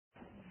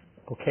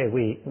Okay,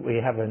 we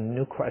have a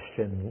new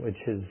question, which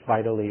is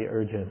vitally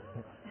urgent.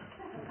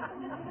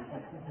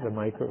 The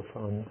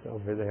microphone's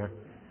over there.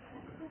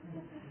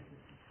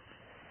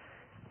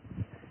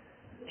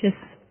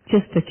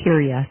 Just a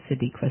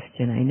curiosity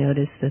question. I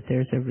noticed that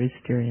there's a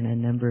rooster in a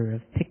number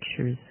of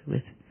pictures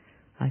with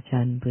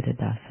Ajahn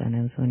Buddhadasa, and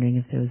I was wondering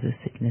if there was a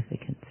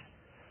significance.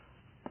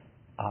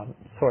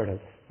 Sort of.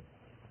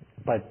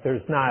 But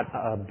there's not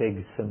a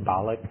big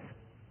symbolic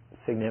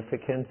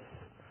significance.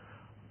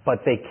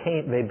 But they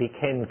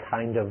became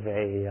kind of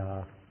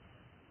a,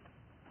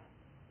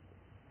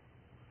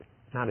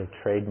 not a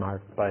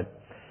trademark,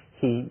 but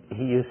he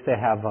used to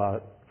have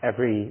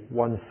every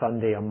one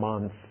Sunday a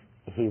month,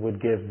 he would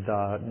give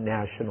the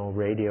national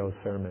radio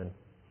sermon.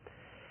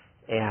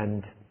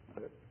 And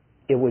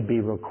it would be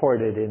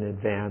recorded in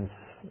advance,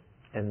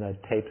 and the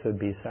tapes would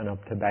be sent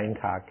up to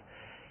Bangkok.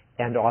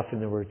 And often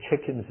there were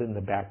chickens in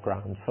the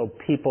background. So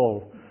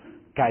people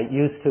got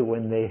used to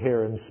when they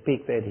hear him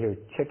speak, they'd hear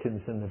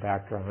chickens in the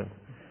background.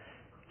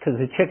 Because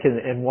the chicken,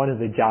 and one of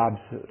the jobs,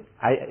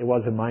 it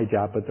wasn't my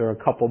job, but there were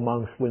a couple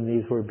monks when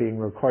these were being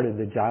recorded,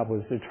 the job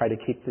was to try to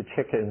keep the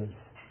chickens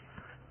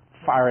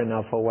far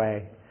enough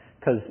away.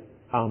 Because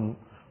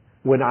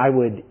when I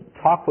would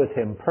talk with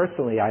him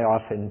personally, I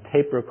often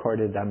tape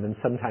recorded them, and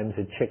sometimes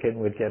a chicken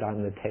would get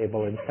on the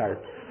table and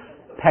start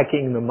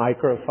pecking the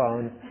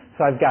microphone.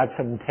 So I've got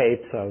some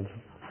tapes of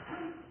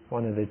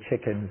one of the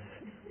chickens.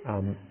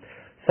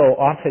 So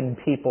often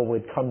people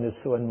would come to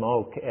Suan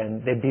Mokkh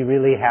and they'd be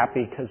really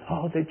happy because,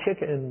 oh, the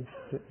chickens,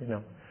 you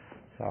know.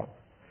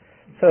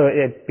 So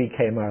it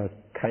became a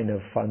kind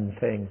of fun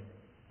thing.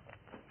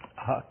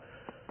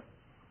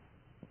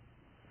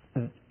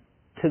 To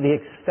the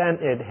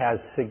extent it has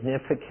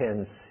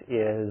significance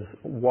is,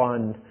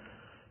 one,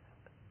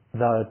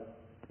 the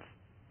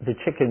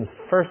chickens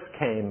first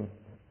came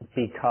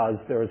because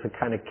there was a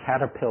kind of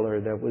caterpillar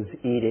that was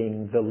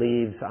eating the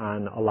leaves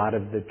on a lot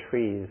of the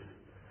trees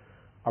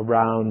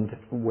around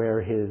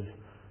where his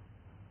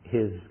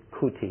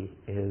kuti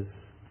is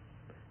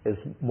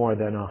more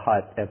than a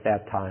hut at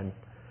that time.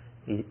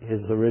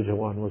 His original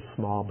one was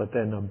small, but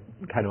then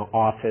a kind of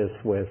office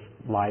with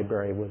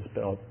library was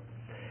built.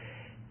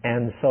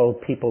 And so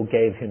people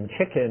gave him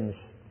chickens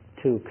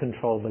to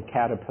control the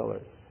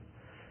caterpillars.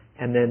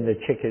 And then the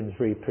chickens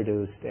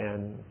reproduced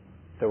and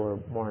there were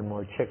more and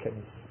more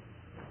chickens.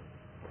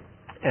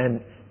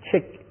 And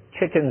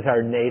chickens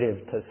are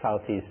native to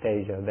Southeast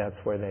Asia. That's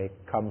where they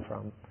come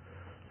from.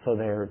 So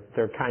they're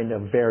kind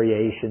of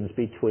variations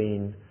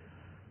between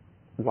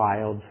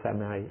wild,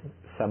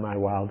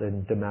 semi-wild,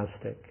 and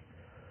domestic.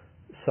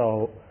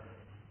 So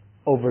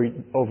over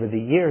the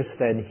years,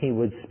 then he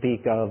would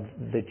speak of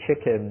the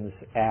chickens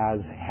as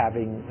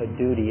having a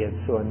duty at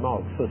Suan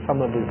Mokkh. So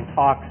some of his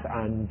talks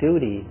on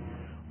duty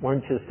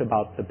weren't just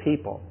about the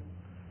people,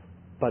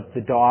 but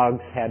the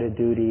dogs had a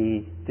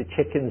duty, the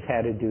chickens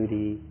had a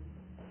duty,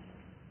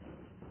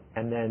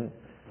 and then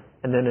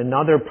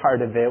another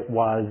part of it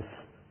was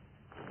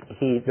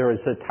there was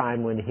a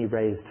time when he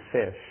raised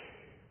fish,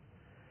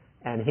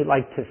 and he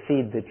liked to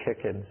feed the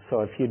chickens. So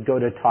if you'd go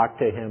to talk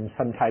to him,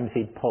 sometimes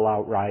he'd pull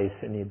out rice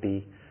and he'd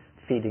be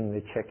feeding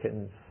the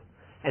chickens,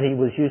 and he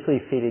was usually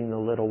feeding the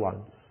little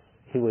ones.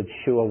 He would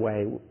shoo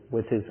away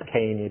with his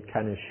cane. He'd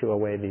kind of shoo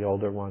away the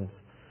older ones,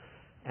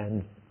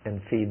 and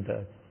feed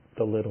the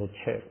little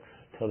chicks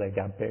till they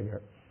got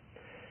bigger.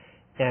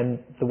 And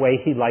the way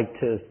he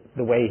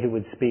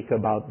would speak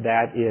about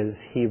that is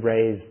he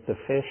raised the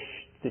fish,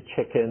 the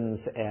chickens,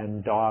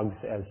 and dogs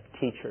as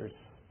teachers.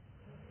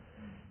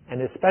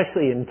 And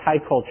especially in Thai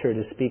culture,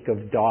 to speak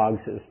of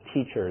dogs as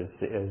teachers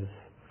is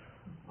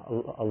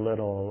a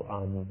little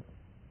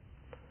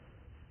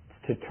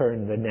to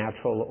turn the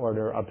natural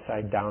order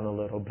upside down a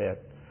little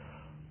bit.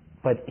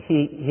 But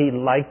he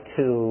liked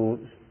to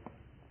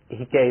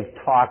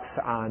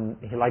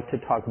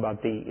talk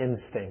about the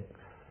instincts.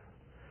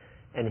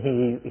 And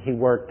he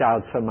worked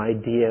out some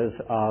ideas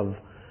of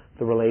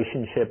the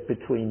relationship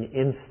between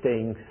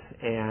instincts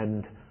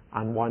and,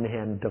 on one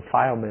hand,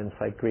 defilements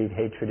like greed,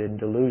 hatred, and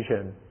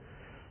delusion,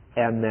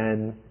 and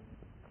then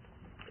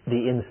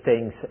the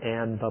instincts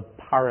and the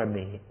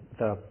parami,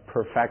 the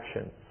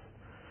perfections.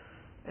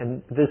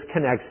 And this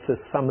connects to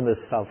some of the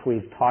stuff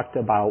we've talked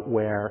about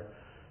where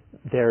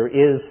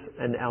there's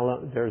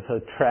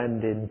a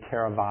trend in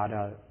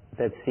Theravada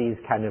that sees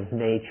kind of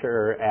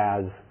nature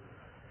as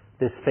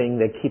this thing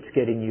that keeps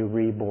getting you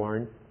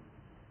reborn,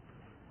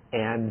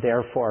 and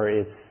therefore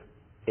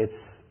it's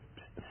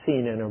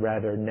seen in a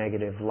rather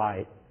negative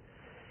light.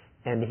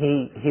 And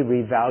he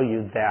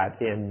revalued that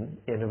in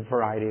a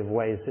variety of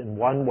ways. And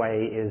one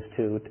way is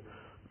to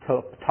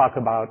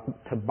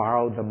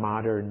borrow the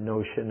modern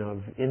notion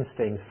of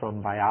instincts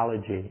from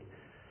biology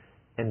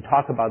and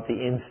talk about the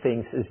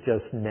instincts as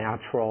just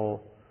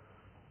natural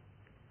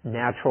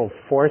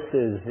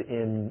forces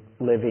in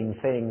living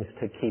things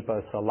to keep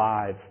us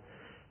alive,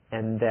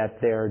 and that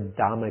they're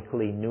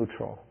dhamically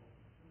neutral.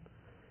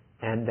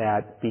 And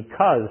that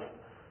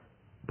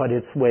but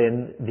it's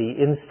when the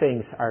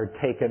instincts are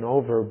taken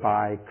over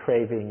by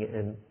craving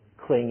and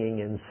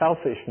clinging and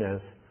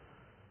selfishness,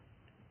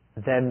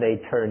 then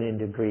they turn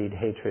into greed,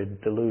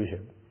 hatred,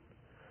 delusion.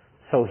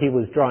 So he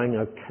was drawing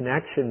a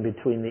connection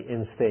between the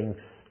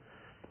instincts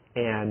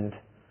and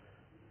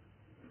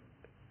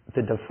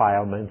the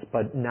defilements,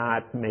 but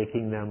not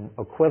making them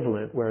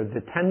equivalent, where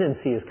the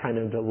tendency is kind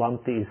of to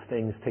lump these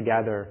things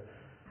together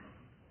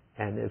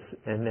and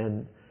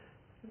then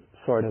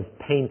sort of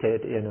paint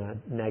it in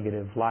a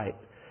negative light.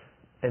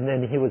 And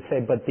then he would say,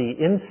 but the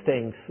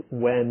instincts,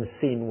 when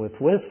seen with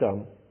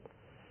wisdom,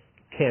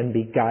 can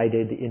be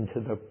guided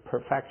into the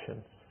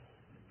perfections.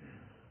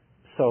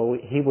 So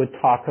he would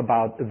talk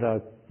about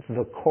the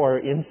core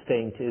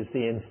instinct is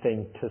the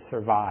instinct to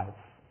survive.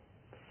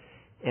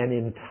 And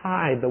in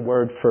Thai, the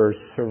word for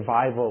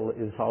survival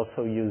is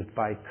also used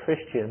by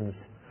Christians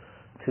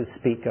to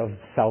speak of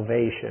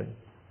salvation.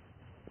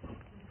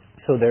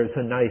 So there's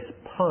a nice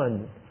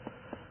pun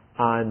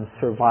on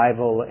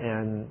survival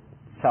and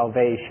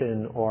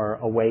salvation or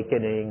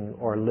awakening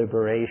or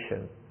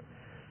liberation.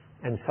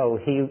 And so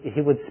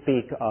he would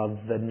speak of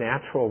the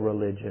natural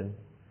religion,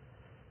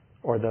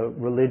 or the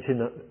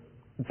religion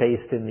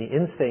based in the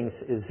instincts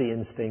is the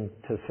instinct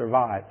to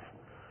survive.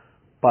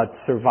 But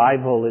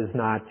survival is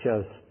not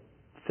just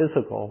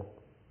physical,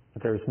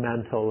 there's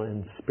mental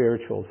and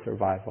spiritual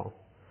survival.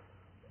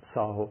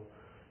 So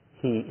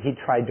he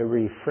tried to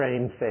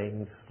reframe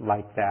things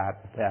like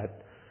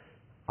that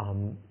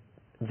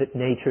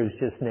nature is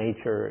just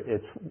nature,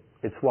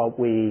 it's what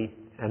we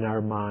and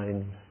our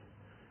minds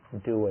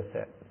do with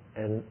it.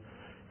 And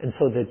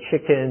so the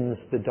chickens,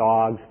 the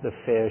dogs, the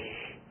fish,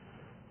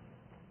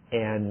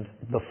 and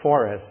the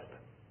forest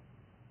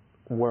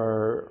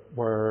were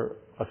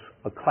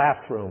a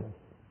classroom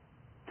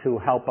to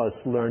help us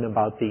learn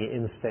about the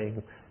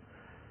instincts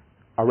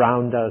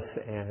around us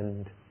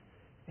and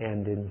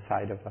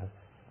inside of us.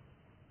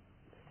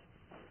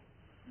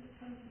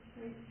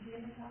 Do you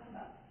ever talk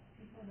about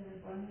people that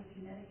are born with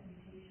genetic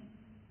mutations?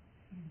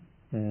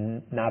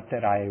 Not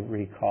that I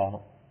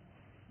recall.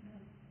 No.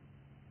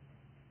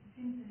 It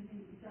seems to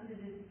be, it's under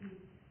this,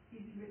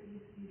 he's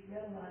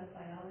read a lot of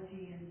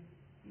biology, and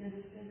he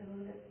understood a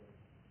little bit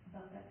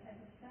about that type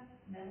of stuff,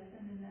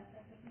 medicine and that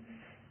type of thing.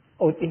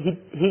 Oh,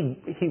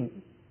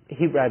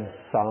 he read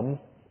some,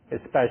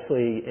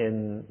 especially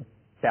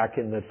back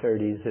in the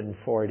 30s and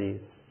 40s.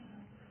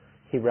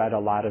 He read a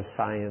lot of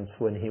science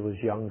when he was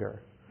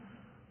younger.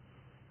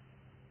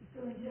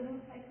 So in general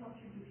Thai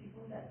culture, do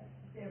people that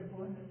they're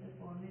born with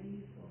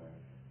deformities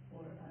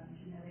or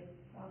genetic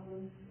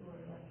problems or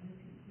like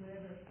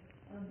whatever,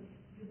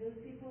 do those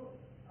people,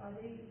 are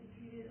they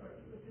treated or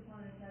looked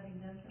upon as having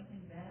done something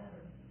bad,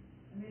 or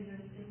is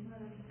there a stigma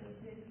that's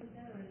associated with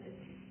that, or is it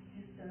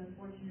just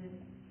unfortunate?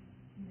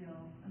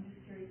 I'm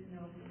just curious to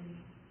know if you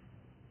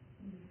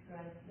can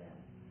describe that.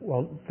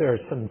 Well, there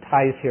are some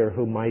Thais here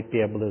who might be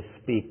able to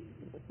speak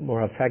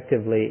more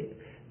effectively.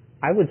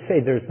 I would say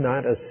there's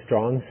not a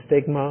strong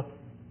stigma.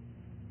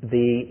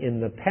 In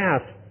the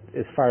past,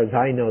 as far as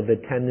I know,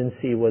 the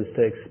tendency was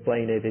to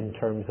explain it in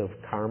terms of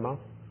karma.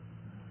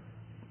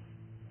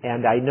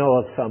 And I know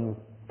of some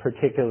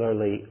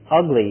particularly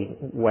ugly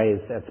ways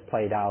that's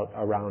played out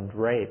around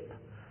rape.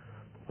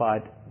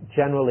 But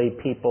generally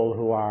people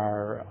who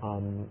are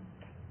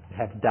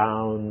have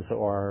Downs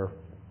or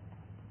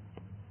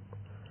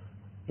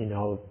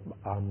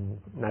I'm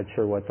not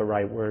sure what the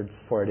right word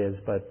for it is,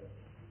 but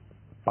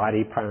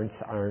body parts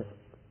aren't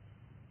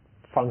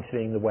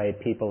functioning the way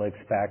people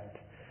expect.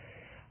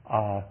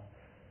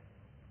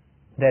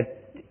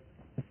 That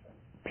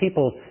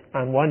people,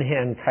 on one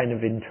hand, kind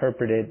of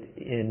interpret it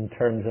in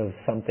terms of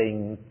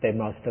something they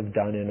must have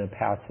done in a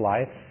past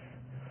life.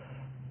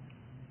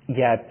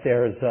 Yet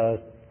there's a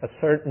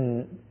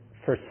certain,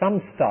 for some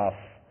stuff,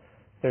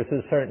 there's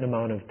a certain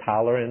amount of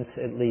tolerance,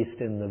 at least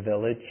in the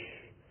village,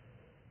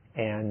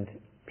 and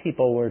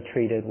people were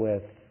treated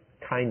with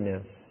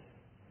kindness.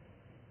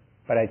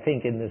 But I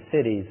think in the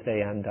cities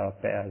they end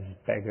up as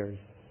beggars.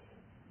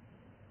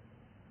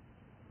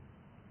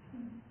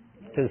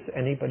 Does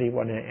anybody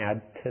want to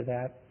add to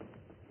that?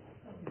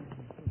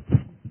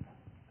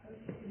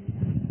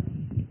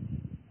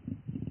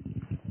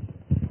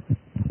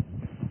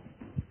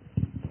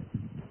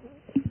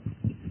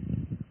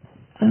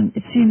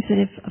 It seems that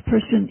if a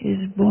person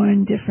is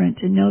born different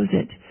and knows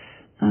it,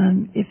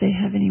 if they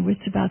have any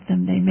wits about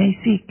them, they may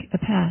seek a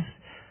path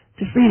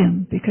to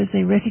freedom because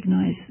they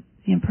recognize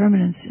the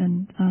impermanence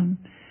and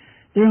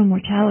their own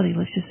mortality,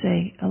 let's just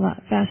say, a lot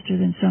faster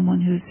than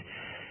someone who's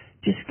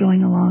just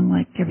going along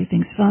like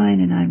everything's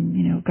fine and I'm,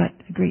 got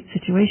a great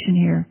situation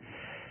here.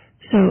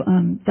 So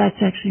that's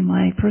actually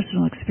my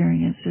personal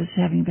experience as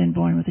having been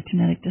born with a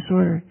genetic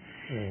disorder.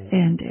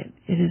 And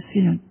it has,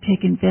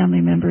 taken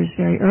family members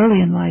very early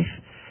in life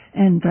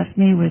and left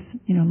me with,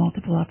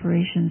 multiple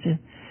operations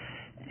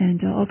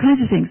and all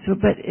kinds of things. So,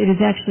 but it has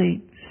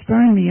actually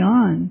spurred me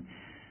on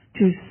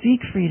to seek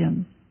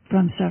freedom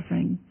from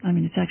suffering.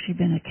 It's actually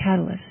been a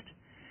catalyst.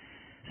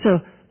 So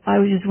I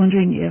was just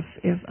wondering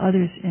if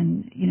others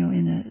in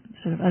the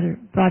sort of other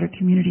broader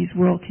communities,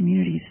 world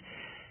communities,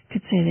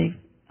 could say they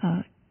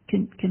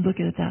can look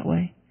at it that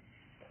way.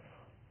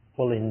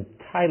 Well, in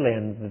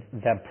Thailand,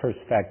 that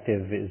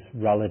perspective is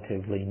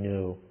relatively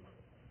new.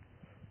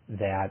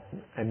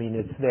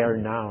 It's there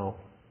now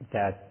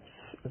that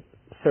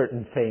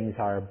certain things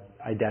are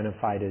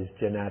identified as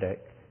genetic,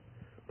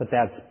 but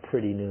that's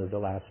pretty new, the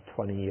last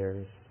 20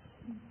 years.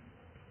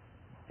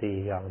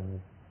 In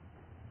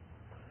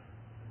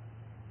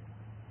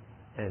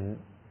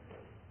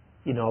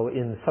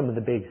some of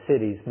the big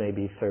cities,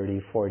 maybe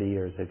 30, 40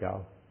 years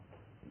ago.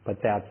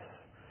 But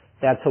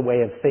that's a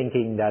way of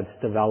thinking that's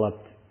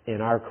developed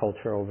in our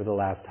culture over the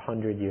last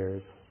 100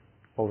 years.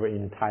 Over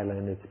in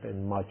Thailand, it's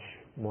been much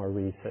more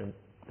recent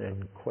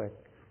and quick.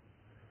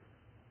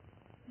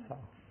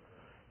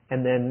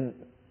 And then,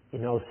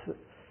 a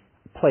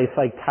place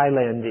like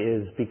Thailand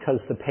is, because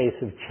the pace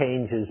of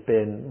change has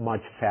been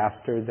much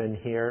faster than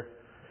here,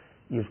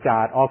 you've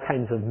got all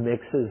kinds of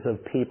mixes of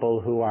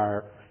people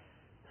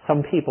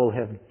some people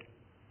have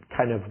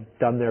kind of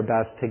done their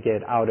best to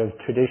get out of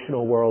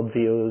traditional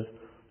views,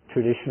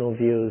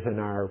 and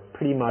are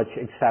pretty much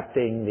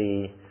accepting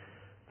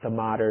the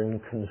modern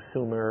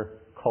consumer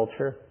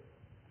culture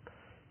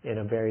in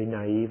a very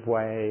naive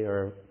way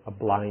or a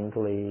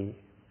blindly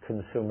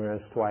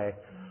consumerist way.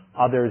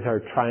 Others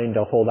are trying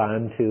to hold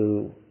on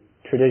to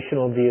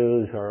traditional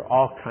views or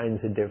all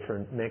kinds of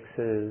different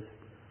mixes.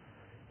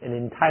 And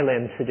in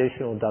Thailand,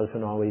 traditional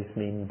doesn't always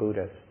mean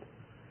Buddhist.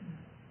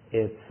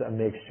 It's a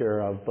mixture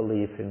of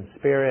belief in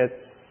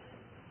spirits,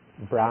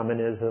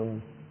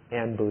 Brahmanism,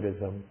 and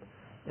Buddhism.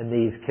 And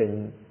these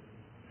can,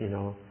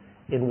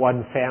 in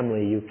one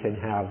family you can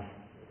have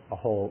a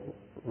whole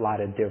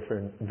lot of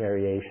different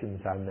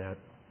variations on that.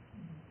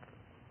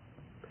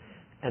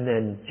 And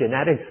then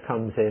genetics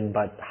comes in,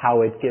 but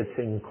how it gets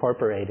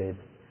incorporated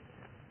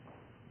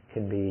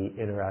can be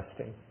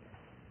interesting.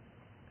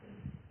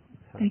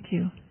 Thank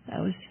you. That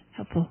was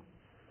helpful.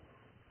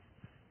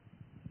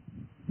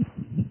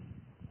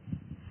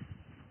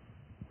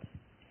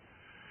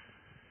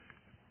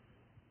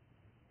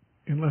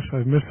 Unless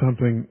I've missed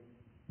something,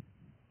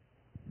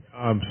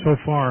 so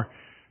far,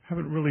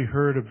 haven't really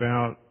heard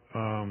about,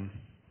 and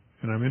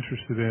I'm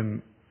interested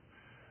in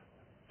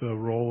the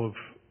role of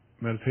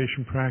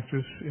meditation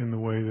practice in the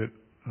way that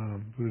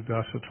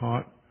Buddhadasa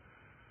taught,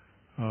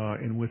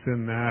 and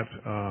within that,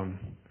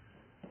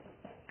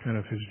 kind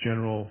of his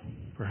general,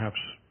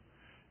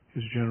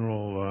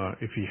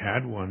 if he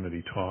had one that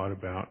he taught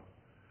about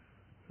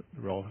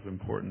the relative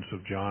importance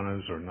of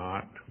jhanas or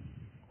not,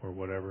 or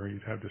whatever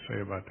you'd have to say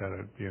about that,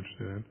 I'd be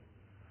interested in.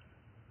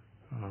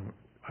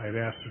 I had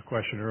asked a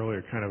question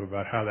earlier kind of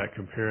about how that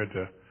compared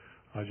to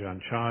Ajahn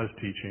Chah's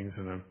teachings,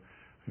 and I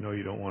know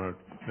you don't want to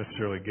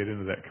necessarily get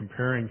into that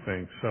comparing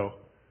thing,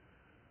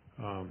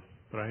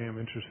 but I am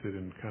interested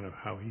in kind of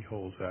how he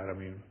holds that. I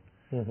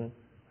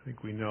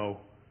think we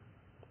know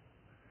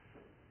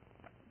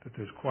that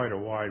there's quite a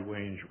wide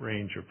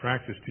range of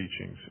practice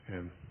teachings,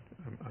 and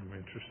I'm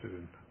interested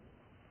in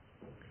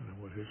kind of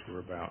what his were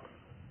about.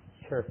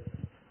 Sure.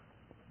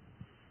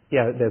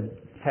 Yeah,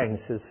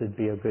 thanks. This would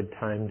be a good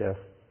time to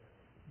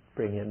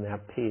bring in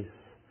that piece.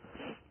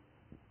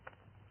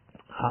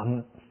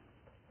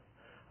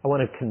 I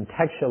want to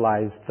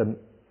contextualize the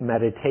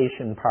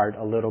meditation part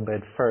a little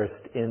bit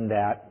first, in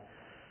that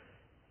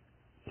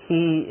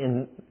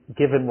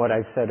given what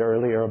I said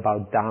earlier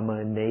about Dhamma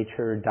and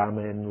nature,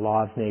 Dhamma and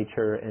law of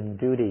nature and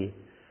duty,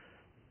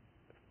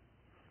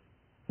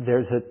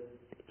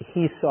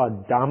 he saw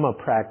Dhamma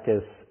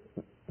practice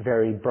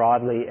very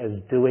broadly as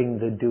doing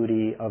the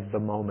duty of the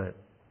moment.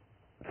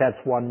 That's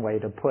one way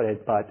to put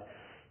it, but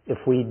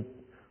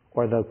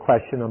or the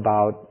question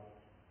about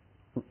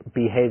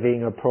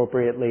behaving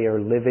appropriately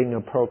or living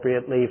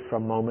appropriately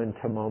from moment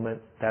to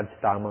moment, that's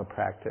Dhamma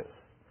practice.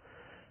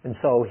 And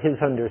so his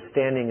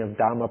understanding of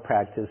Dhamma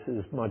practice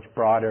is much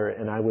broader,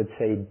 and I would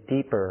say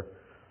deeper,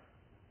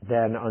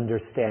 than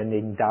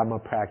understanding Dhamma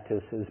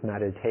practice as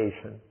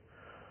meditation.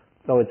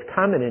 Though it's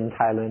common in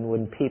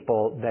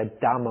Thailand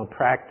that Dhamma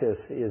practice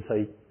is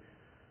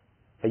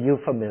a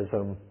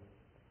euphemism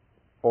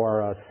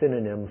or a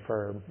synonym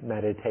for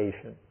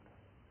meditation,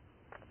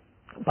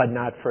 but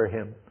not for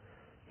him.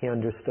 He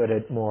understood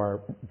it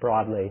more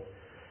broadly.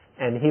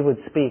 And he would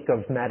speak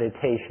of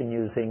meditation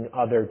using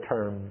other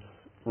terms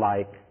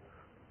like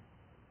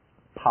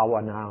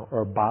bhavana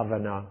or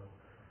bhavana,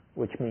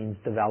 which means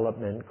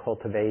development,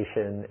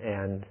 cultivation,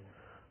 and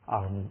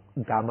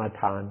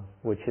Dhammatān,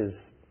 which is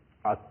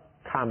a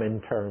common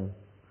term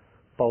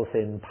both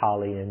in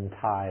Pali and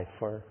Thai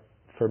for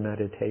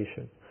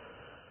meditation.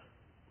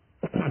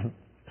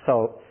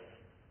 So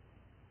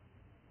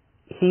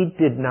he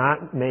did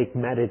not make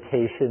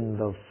meditation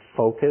the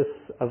focus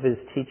of his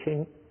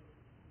teaching,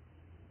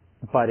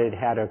 but it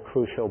had a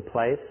crucial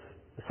place.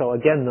 So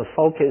again, the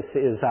focus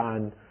is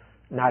on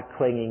not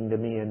clinging to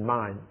me and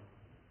mine.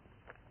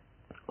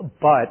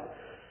 But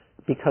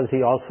because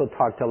he also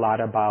talked a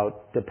lot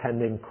about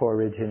dependent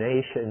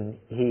co-origination,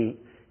 he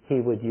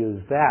would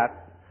use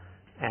that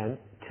and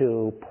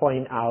to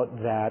point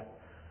out that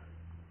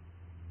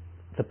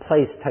the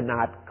place to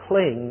not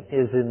cling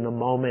is in the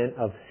moment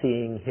of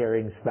seeing,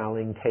 hearing,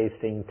 smelling,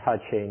 tasting,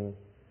 touching,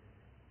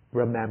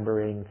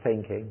 remembering,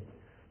 thinking.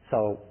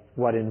 So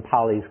what in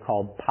Pali is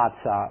called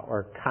patsa,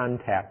 or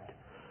contact.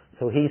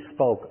 So he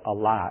spoke a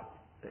lot,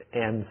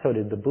 and so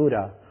did the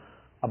Buddha,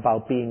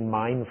 about being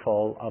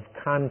mindful of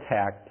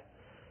contact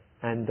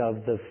and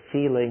of the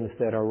feelings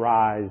that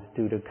arise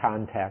due to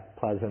contact,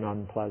 pleasant,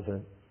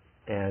 unpleasant,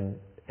 and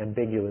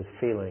ambiguous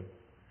feeling.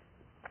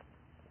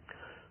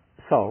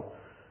 So,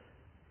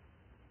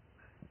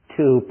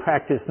 to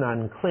practice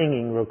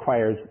non-clinging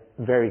requires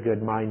very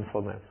good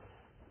mindfulness.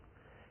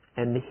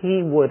 And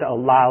he would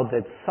allow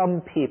that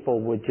some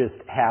people would just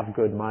have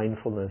good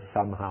mindfulness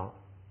somehow.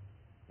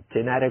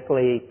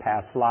 Genetically,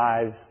 past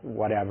lives,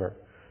 whatever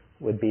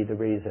would be the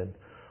reason.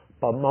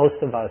 But most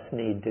of us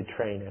need to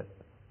train it.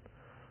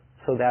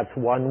 So that's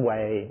one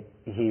way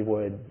he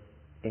would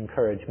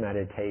encourage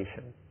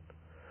meditation.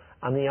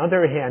 On the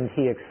other hand,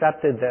 he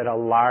accepted that a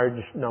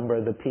large number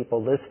of the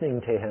people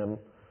listening to him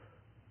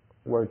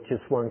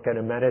just weren't going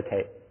to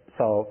meditate.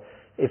 So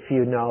if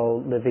you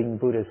know Living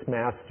Buddhist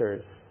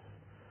Masters,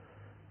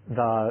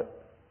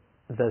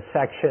 the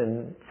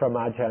section from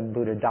Ajahn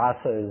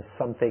Buddhadasa is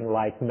something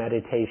like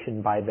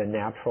meditation by the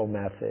natural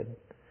method.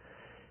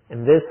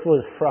 And this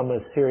was from a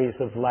series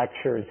of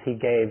lectures he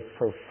gave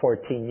for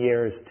 14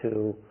 years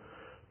to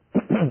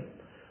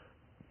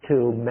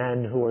to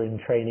men who were in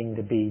training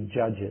to be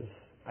judges.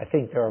 I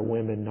think there are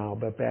women now,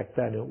 but back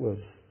then it was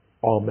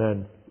all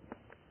men.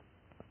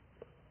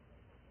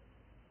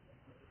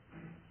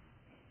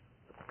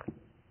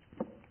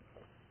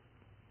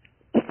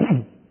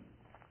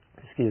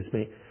 Excuse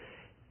me.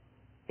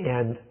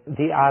 And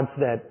the odds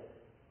that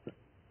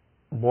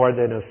more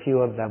than a few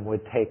of them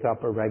would take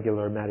up a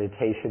regular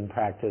meditation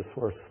practice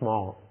were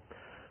small.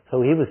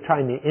 So he was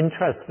trying to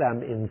interest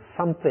them in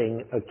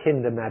something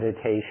akin to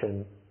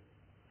meditation,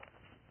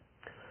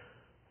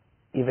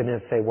 even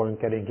if they weren't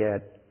going to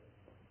get,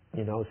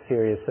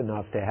 serious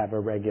enough to have a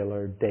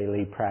regular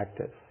daily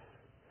practice.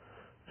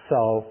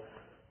 So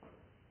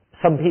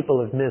some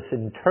people have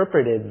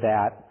misinterpreted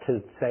that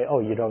to say, oh,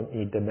 you don't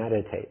need to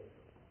meditate.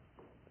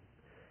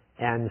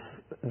 And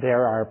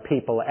there are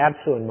people at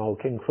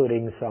Suanmok,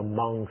 including some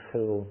monks,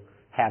 who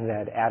have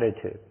that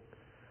attitude.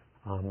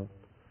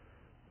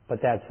 But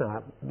that's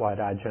not what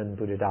Ajahn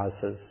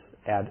Buddhadasa's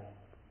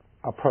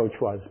approach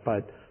was.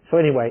 So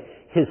anyway,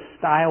 his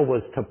style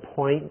was to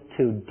point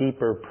to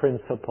deeper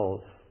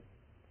principles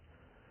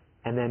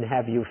and then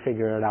have you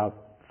figure it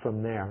out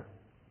from there.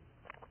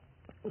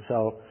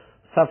 So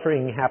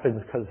suffering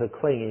happens because of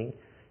clinging.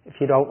 If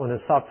you don't want to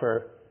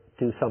suffer,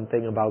 do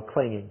something about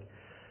clinging.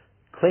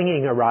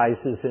 Clinging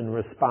arises in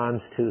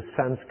response to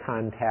sense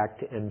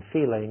contact and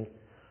feeling.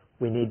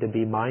 We need to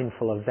be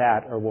mindful of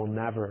that, or we'll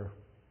never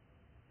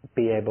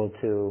be able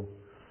to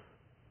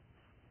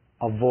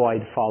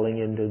avoid falling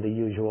into the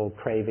usual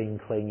craving,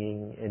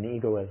 clinging, and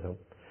egoism.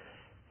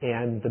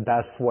 And the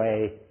best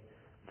way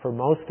for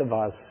most of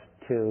us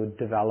to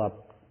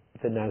develop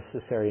the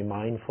necessary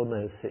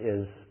mindfulness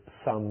is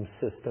some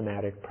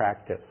systematic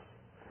practice.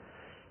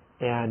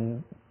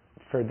 And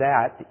for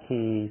that,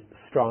 he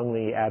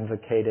strongly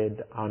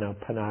advocated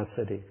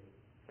anapanasati,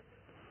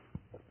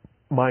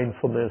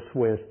 mindfulness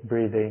with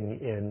breathing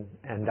in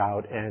and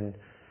out. And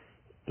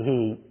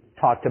he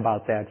talked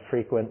about that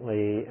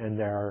frequently, and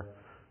there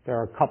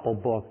are a couple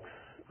books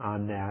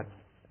on that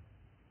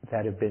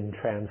have been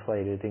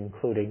translated,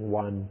 including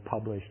one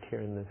published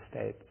here in the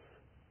States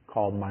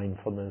called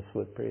Mindfulness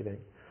with Breathing.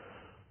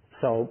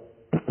 So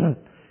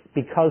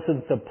because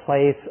of the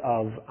place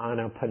of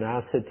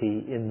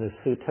anapanasati in the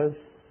suttas,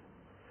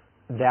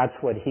 that's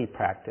what he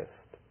practiced.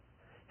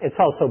 It's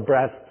also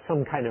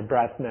some kind of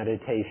breath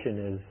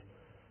meditation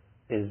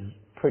is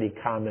pretty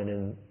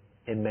common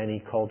in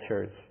many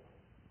cultures.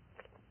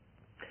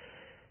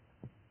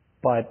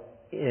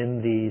 But in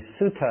the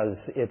suttas,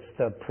 it's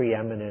the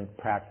preeminent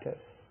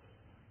practice.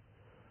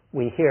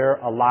 We hear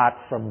a lot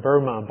from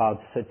Burma about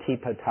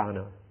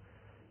satipatthana,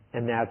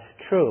 and that's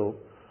true,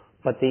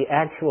 but the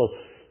actual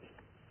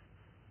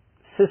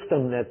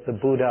system that the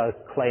Buddha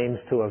claims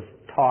to have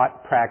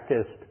taught,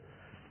 practiced,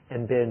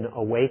 and been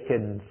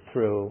awakened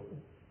through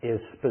is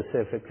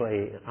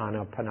specifically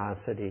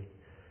anapanasati,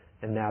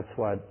 and that's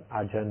what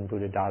Ajahn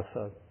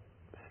Buddhadasa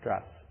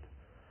stressed.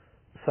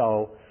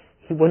 So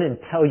he wouldn't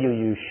tell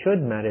you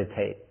should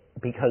meditate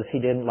because he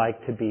didn't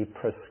like to be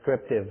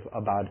prescriptive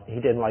he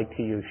didn't like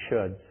to use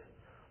shoulds.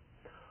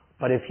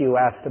 But if you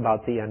asked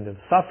about the end of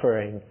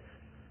suffering,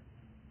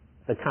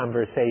 the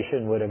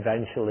conversation would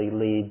eventually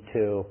lead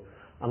to,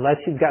 unless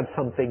you've got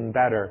something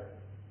better,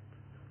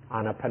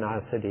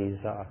 anapanasati is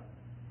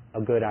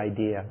a good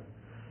idea.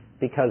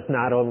 Because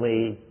not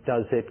only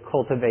does it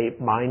cultivate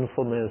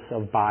mindfulness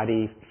of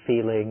body,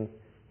 feeling,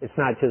 it's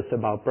not just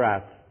about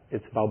breath,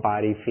 it's about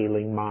body,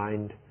 feeling,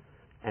 mind,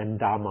 and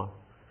Dhamma.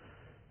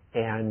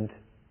 And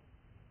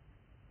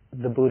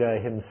the Buddha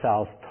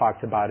himself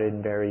talked about it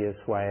in various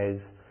ways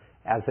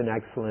as an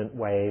excellent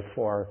way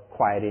for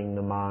quieting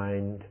the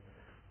mind,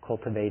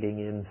 cultivating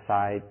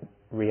insight,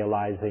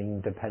 realizing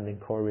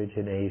dependent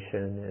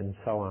co-origination, and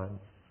so on.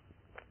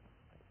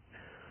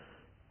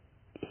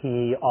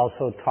 He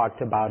also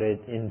talked about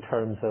it in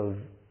terms of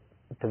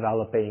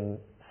developing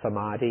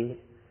samadhi.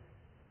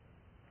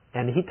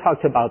 And he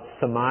talked about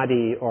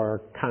samadhi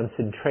or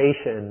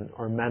concentration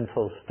or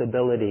mental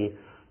stability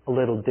a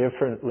little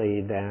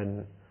differently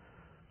than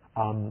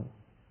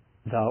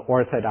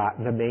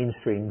the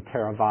mainstream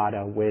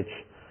Theravada, which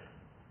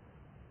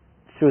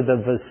through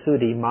the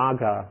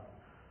Visuddhimagga,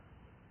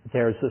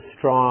 there's a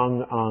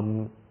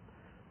strong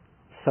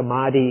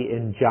samadhi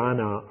and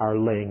jhana are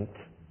linked,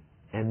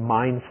 and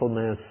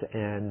mindfulness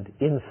and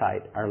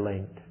insight are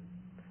linked.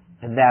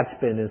 And that's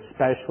been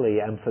especially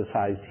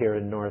emphasized here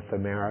in North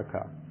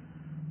America,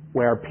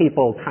 where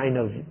people kind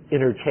of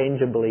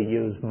interchangeably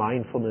use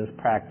mindfulness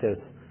practice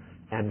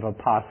and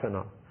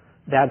vipassana.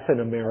 That's an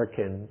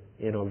American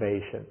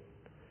innovation.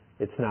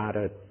 It's not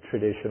a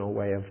traditional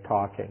way of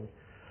talking.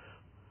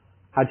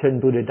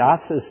 Ajahn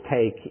Buddhadasa's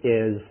take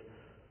is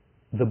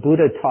the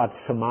Buddha taught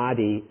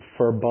samadhi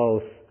for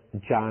both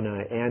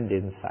jhana and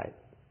insight.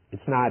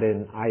 It's not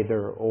an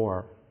either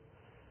or.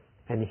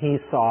 And he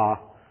saw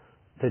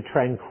the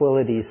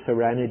tranquility,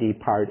 serenity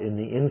part and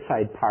the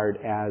insight part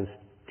as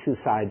two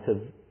sides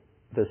of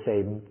the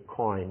same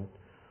coin.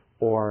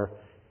 Or,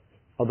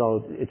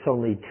 although it's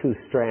only two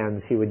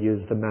strands, he would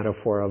use the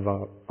metaphor of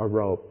a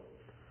rope.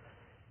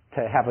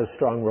 To have a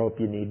strong rope,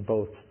 you need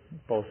both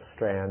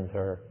strands.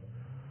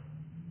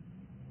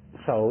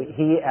 So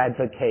he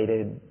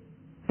advocated,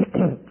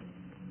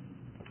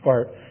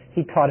 or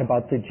he taught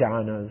about the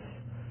jhanas,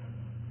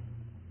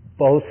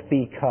 both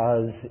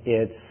because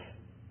it's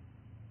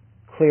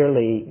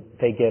clearly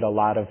they get a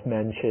lot of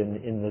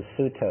mention in the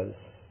suttas.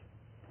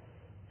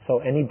 So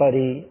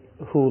anybody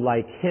who,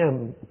 like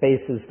him,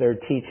 bases their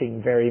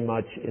teaching very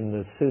much in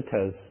the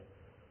suttas,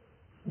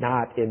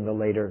 not in the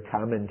later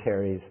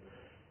commentaries,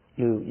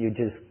 you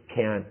just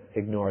can't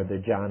ignore the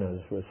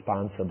jhanas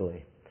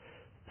responsibly.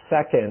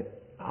 Second,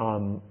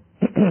 I'm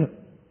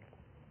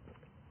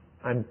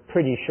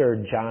pretty sure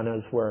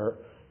jhanas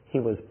he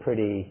was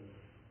pretty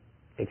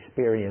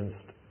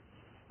experienced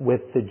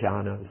with the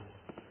jhanas.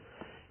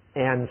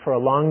 And for a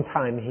long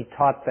time he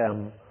taught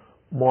them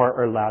more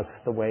or less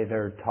the way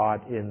they're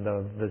taught in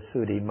the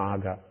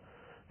Visuddhimagga.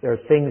 There are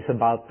things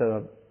about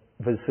the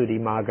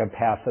Visuddhimagga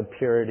path of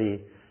purity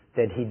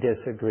that he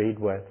disagreed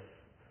with,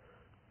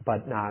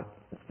 but not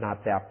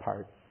that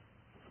part.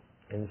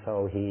 And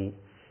so he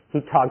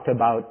talked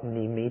about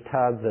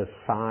nimitta, the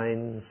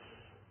signs,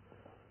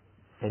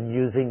 and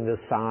using the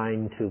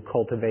sign to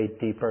cultivate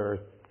deeper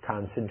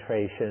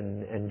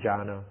concentration and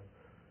jhana.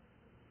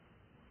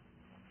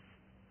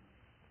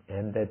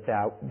 And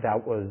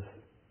that was,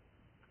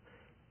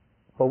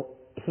 but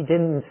he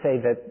didn't say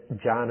that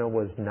jhana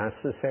was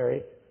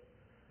necessary.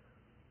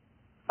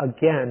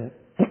 Again,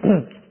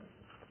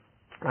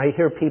 I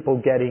hear people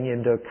getting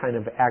into kind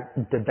of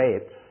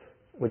debates,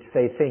 which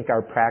they think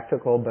are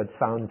practical but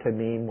sound to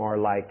me more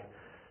like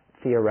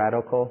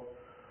theoretical,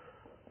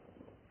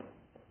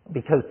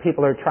 because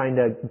people are trying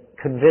to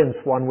convince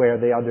one way or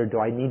the other, do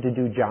I need to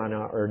do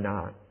jhana or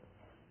not?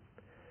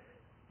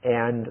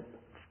 And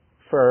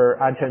for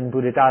Ajahn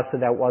Buddhadasa,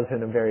 that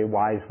wasn't a very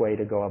wise way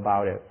to go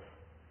about it.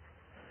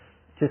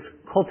 Just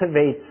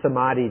cultivate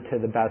samadhi to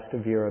the best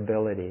of your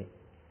ability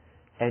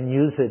and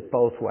use it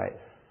both ways.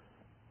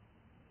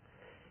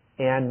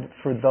 And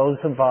for those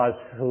of us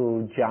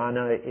who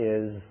jhana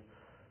is,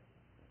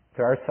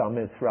 there are some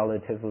it's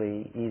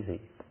relatively easy,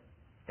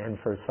 and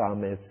for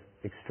some it's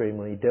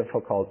extremely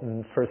difficult,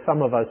 and for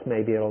some of us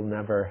maybe it'll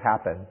never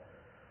happen.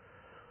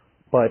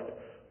 But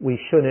we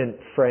shouldn't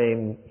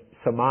frame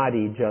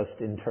samadhi just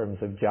in terms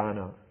of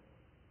jhana.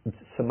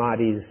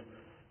 Samadhi's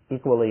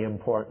equally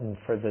important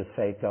for the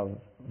sake of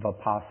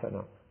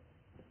vipassana.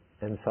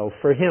 And so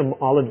for him,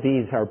 all of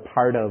these are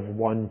part of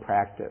one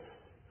practice.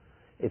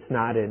 It's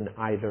not an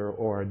either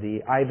or.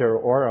 The either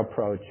or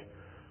approach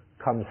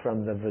comes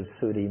from the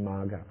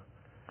Visuddhimagga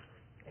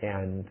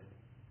and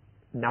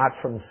not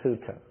from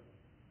sutta.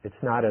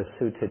 It's not a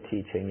sutta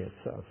teaching,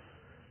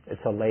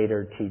 it's a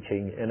later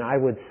teaching, and I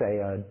would say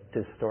a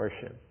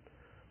distortion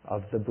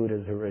of the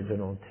Buddha's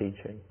original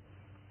teaching.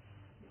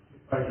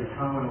 If I could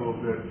comment a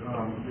little bit,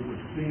 it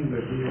would seem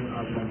that he and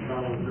Ajahn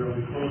Chah were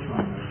fairly close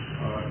on this,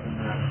 in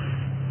that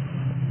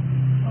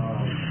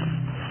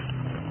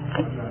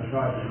Ajahn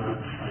Chah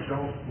I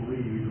don't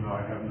believe, even though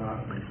I have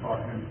not been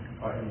taught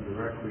by him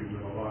directly,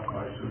 but a lot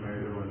by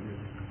Sumedho and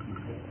his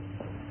people.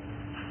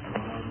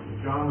 The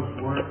jhanas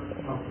weren't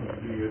something to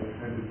be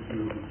attended to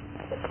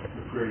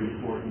with great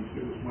importance.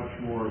 It was much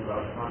more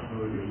about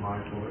continuity of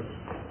mindfulness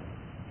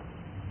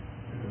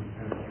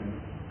and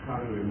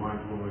continuity of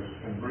mindfulness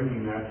and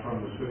bringing that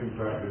from the sitting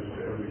practice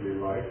to everyday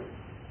life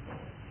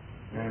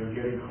and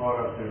getting caught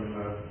up in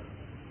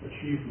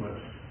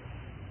achievements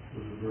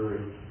was a very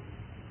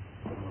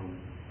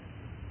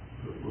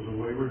was a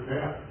wayward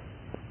path.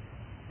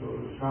 So it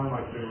would sound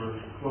like they were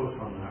close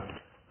on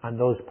that. On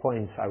those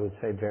points, I would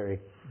say very,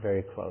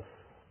 very close.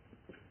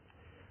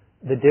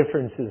 The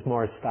difference is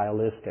more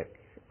stylistic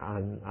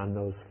on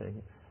those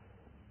things.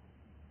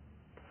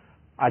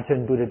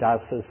 Ajahn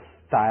Buddhadasa's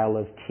style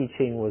of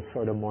teaching was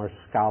sort of more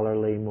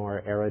scholarly,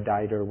 more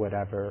erudite or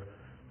whatever.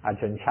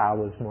 Ajahn Chah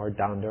was more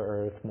down to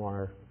earth,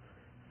 more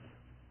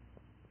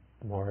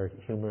more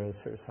humorous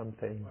or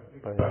something.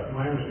 But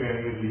my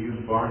understanding is you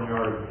use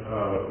barnyard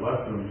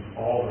lessons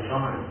all the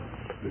time.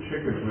 The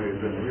chickens may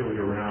have been really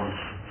around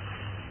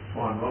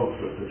on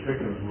most, but the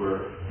chickens were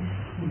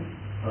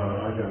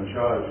Ajahn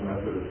Chah's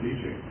method of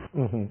teaching.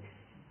 Mm-hmm.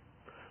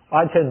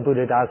 Ajahn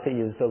Buddhadasa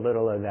used a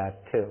little of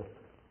that too,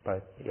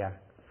 but yeah.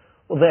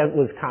 Well, that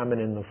was common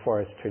in the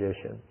forest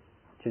tradition,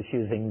 just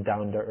using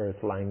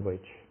down-to-earth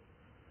language.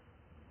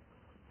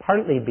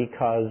 Partly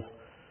because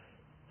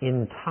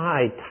in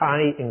Thai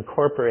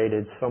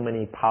incorporated so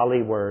many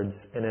Pali words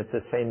and at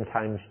the same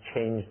time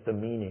changed the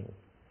meaning.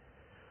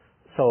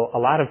 So a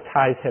lot of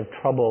Thais have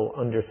trouble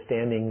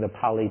understanding the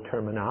Pali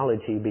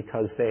terminology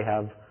because they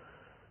have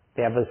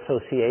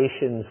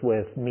associations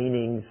with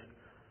meanings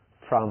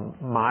from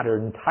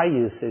modern Thai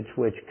usage,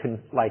 which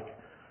like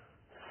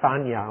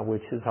sanya,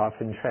 which is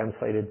often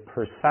translated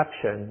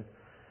perception,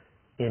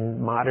 in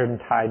modern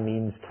Thai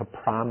means to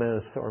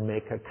promise or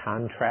make a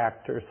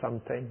contract or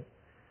something.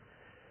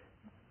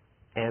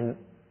 And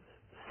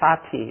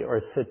sati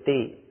or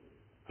sati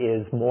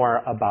is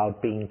more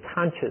about being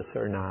conscious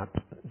or not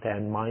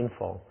than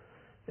mindful.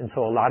 And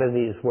so a lot of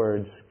these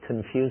words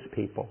confuse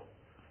people.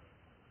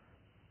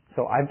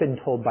 So I've been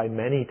told by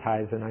many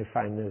Thais, and I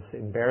find this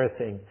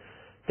embarrassing,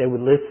 they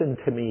would listen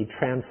to me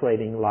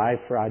translating live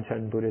for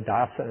Ajahn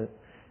Buddhadasa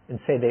and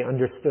say they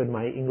understood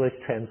my English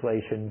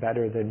translation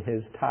better than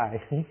his Thai.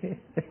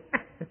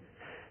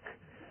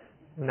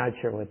 I'm not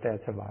sure what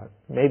that's about.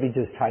 Maybe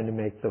just trying to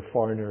make the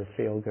foreigner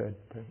feel good.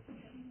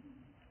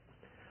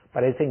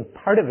 But I think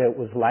part of it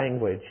was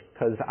language,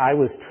 because I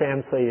was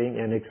translating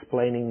and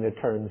explaining the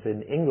terms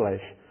in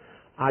English.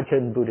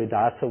 Ajahn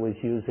Buddhadasa was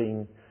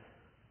using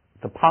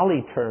the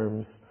Pali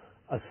terms,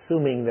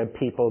 assuming that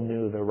people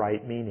knew the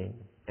right meaning,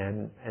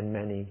 and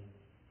many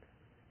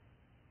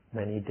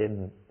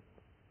didn't,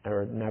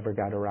 or never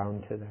got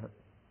around to that.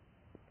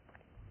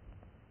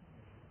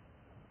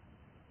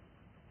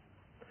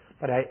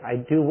 But I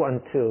do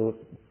want to,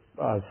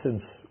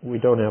 since we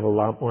don't have a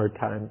lot more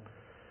time,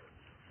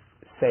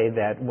 say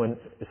that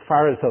as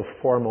far as a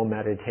formal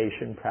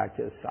meditation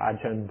practice,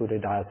 Ajahn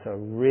Buddhadasa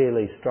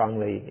really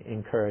strongly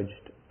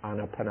encouraged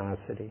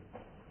anapanasati.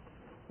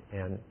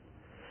 And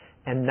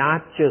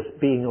not just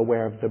being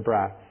aware of the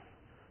breath,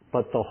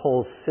 but the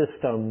whole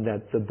system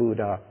that the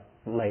Buddha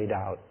laid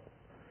out.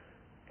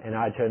 And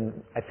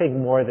Ajahn, I think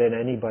more than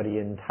anybody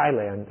in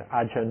Thailand,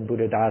 Ajahn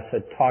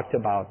Buddhadasa talked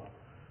about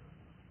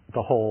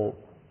the whole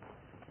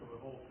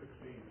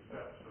 16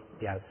 steps of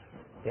Yes,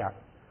 yeah.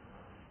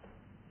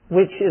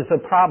 Which is a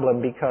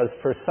problem because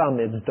for some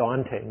it's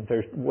daunting.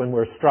 When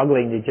we're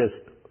struggling to just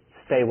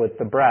stay with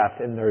the breath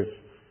and there's,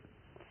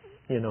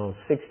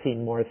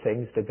 16 more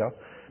things to go.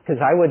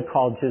 Because I would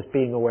call just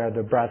being aware of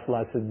the breath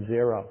lesson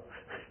 0.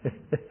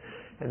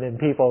 And then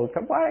people would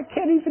come, well, I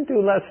can't even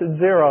do lesson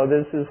 0.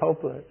 This is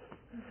hopeless.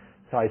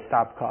 So I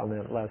stopped calling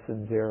it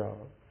lesson 0.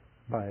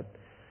 But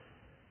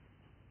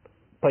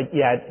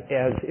yet,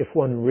 as if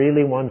one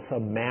really wants a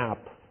map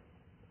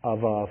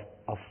of a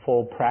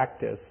full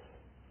practice,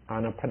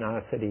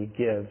 anapanasati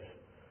gives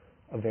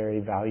a very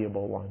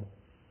valuable one.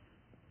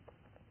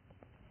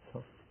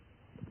 So.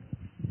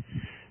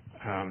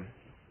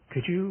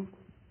 Could you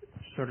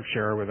sort of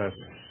share with us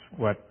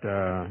what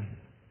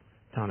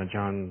Tana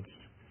John's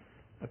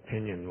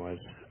opinion was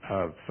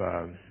of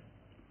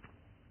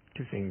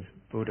two things,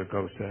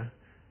 Buddhadasa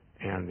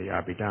and the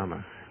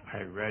Abhidhamma?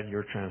 I read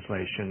your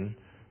translation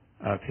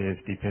of his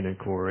dependent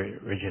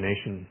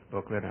co-origination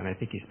booklet, and I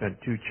think he spent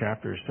 2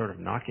 chapters sort of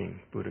knocking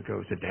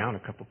Buddhadasa down a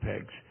couple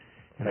pegs.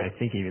 And I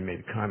think he even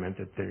made a comment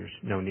that there's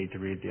no need to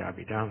read the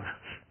Abhidhamma.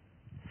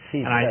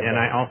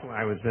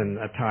 I was in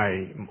a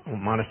Thai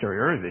monastery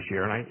earlier this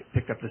year, and I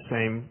picked up the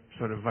same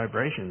sort of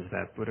vibrations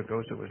that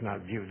Buddhadasa was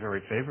not viewed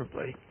very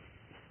favorably,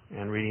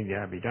 and reading the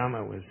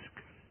Abhidhamma was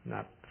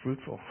not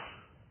fruitful.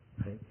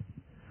 Right.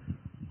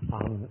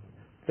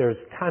 There's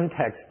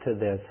context to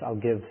this. I'll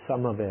give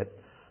some of it.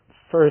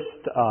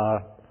 First,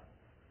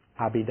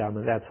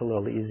 Abhidhamma, that's a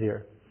little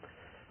easier.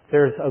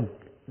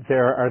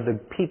 There are the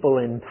people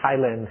in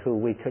Thailand who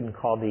we can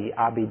call the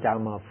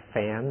Abhidhamma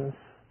fans.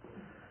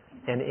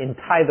 And in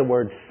Thai, the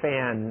word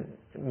fan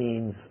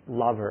means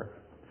lover.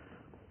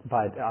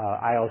 But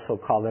I also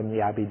call them the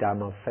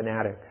Abhidhamma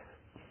fanatics.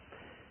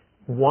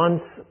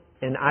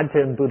 And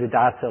Ajahn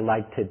Buddhadasa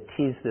liked to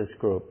tease this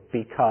group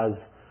because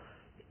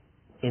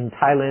in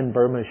Thailand,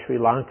 Burma, Sri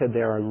Lanka,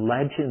 there are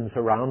legends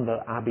around the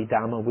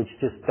Abhidhamma which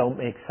just don't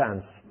make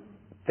sense.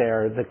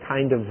 They're the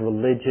kind of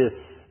religious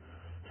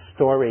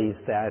stories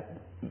that,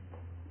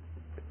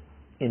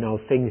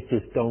 things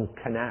just don't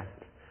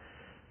connect.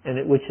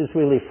 Which is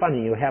really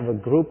funny. You have a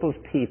group of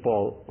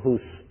people who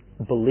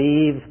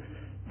believe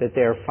that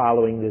they're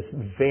following this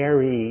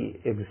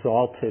very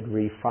exalted,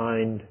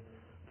 refined,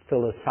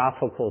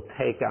 philosophical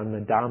take on the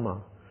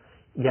Dhamma,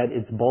 yet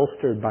it's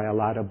bolstered by a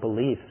lot of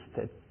beliefs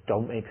that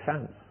don't make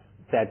sense,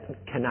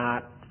 that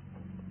cannot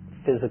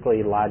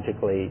physically,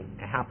 logically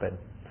happen.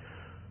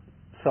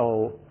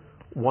 So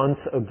once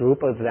a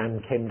group of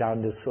them came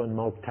down to Suan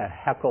Mok to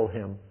heckle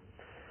him,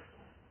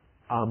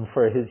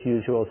 for his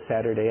usual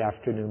Saturday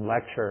afternoon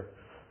lecture.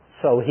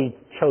 So he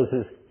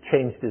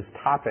changed his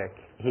topic.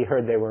 He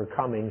heard they were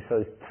coming, so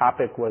his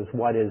topic was,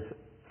 what is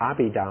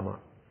Abhidhamma?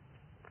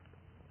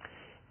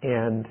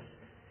 And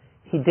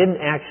he didn't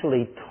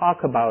actually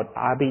talk about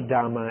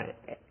Abhidhamma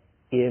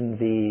in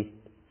the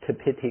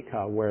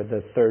Tipitaka, where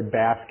the third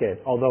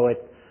basket, although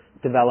it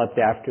developed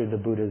after the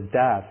Buddha's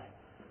death,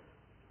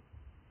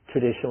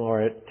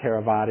 traditional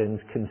Theravadins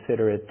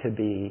consider it to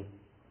be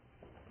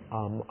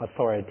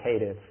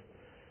authoritative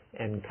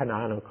and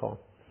canonical.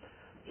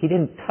 He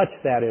didn't touch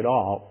that at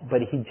all,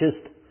 but he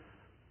just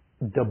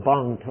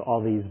debunked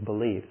all these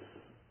beliefs.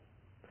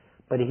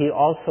 But he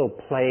also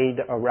played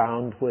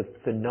around with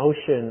the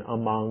notion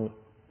among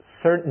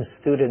certain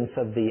students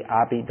of the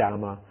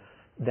Abhidhamma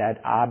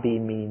that Abhi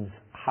means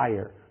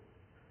higher.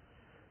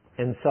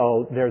 And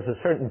so there's a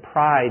certain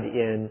pride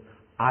in,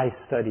 I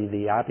study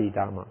the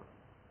Abhidhamma.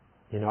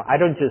 You know, I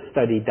don't just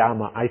study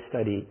Dhamma, I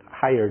study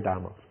higher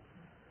Dhamma.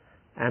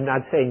 I'm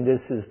not saying this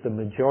is the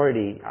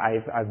majority.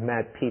 I've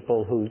met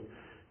people who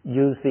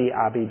use the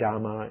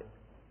Abhidhamma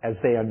as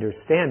they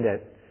understand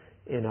it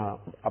in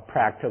a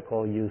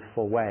practical,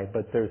 useful way.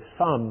 But there's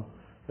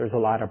a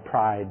lot of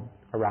pride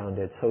around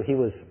it. So he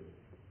was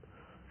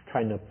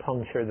trying to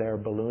puncture their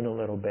balloon a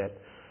little bit.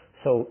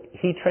 So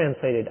he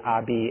translated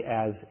Abhi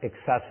as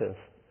excessive.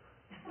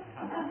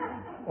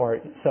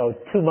 So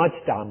too much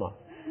Dhamma.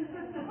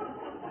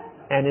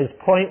 And his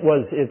point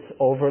was, it's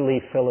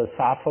overly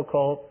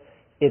philosophical.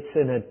 It's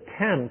an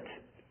attempt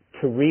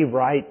to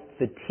rewrite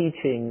the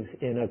teachings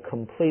in a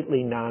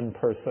completely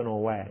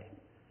non-personal way,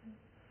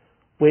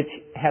 which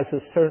has a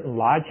certain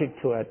logic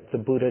to it. The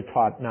Buddha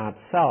taught not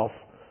self.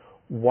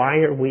 Why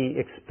are we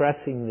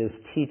expressing this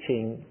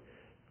teaching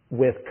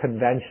with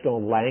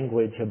conventional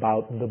language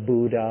about the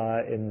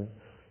Buddha and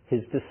his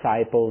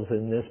disciples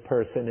and this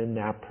person and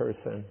that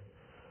person?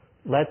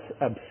 Let's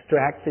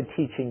abstract the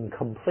teaching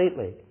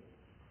completely.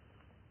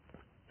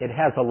 It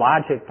has a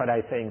logic, but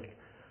I think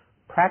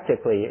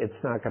practically it's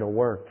not going to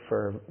work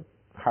for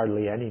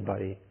hardly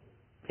anybody,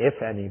 if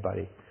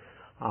anybody.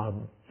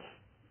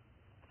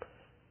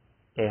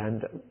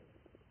 And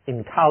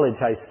in college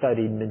I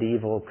studied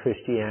medieval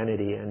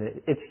Christianity,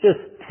 and it's just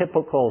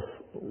typical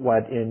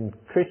what in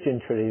Christian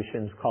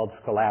traditions called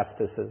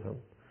scholasticism.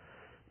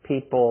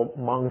 People,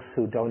 monks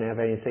who don't have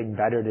anything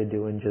better to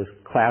do and just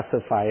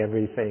classify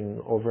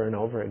everything over and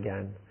over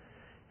again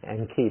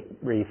and keep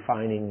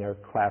refining their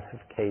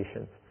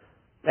classifications.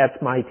 That's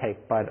my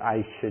take, but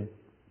I should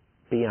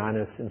be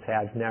honest and say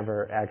I've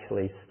never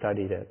actually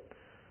studied it.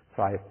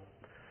 So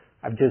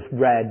I've just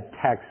read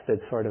texts that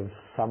sort of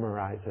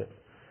summarize it.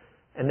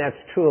 And that's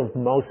true of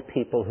most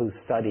people who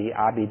study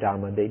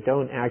Abhidhamma. They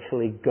don't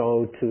actually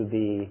go to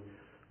the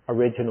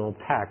original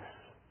texts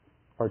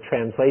or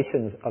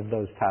translations of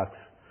those texts,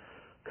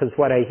 because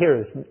what I hear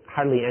is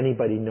hardly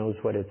anybody knows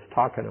what it's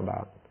talking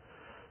about.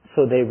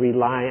 So they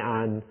rely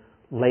on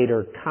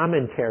later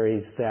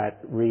commentaries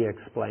that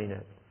re-explain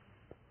it.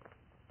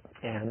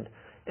 And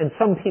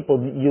some people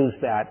use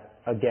that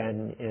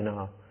again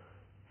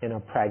in a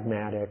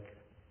pragmatic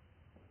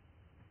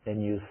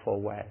and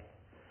useful way.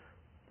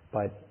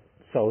 But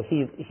so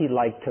he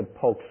liked to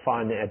poke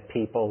fun at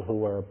people who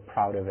were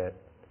proud of it.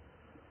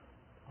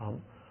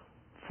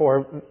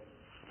 For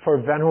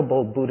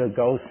Venerable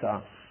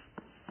Buddhadasa,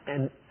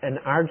 an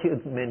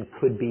argument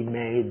could be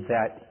made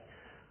that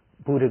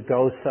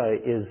Buddhadasa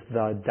is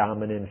the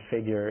dominant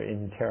figure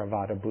in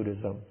Theravada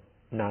Buddhism,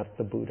 not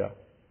the Buddha.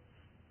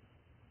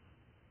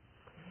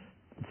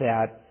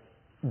 That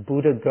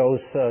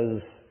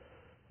Buddhadasa's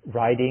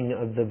writing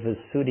of the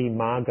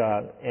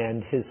Visuddhimagga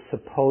and his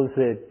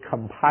supposed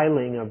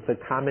compiling of the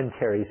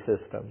commentary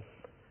system,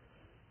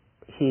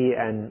 he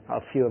and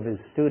a few of his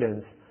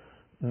students,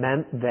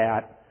 meant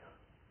that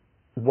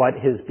what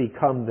has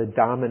become the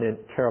dominant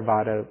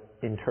Theravada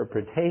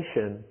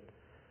interpretation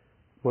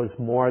was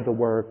more the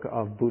work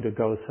of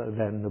Buddhadasa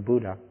than the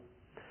Buddha.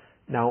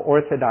 Now,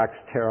 Orthodox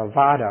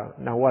Theravada,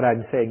 now what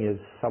I'm saying is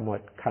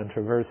somewhat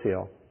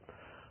controversial,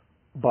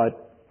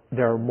 but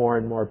there are more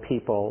and more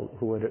people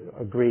who would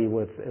agree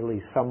with at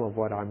least some of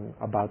what I'm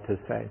about to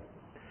say.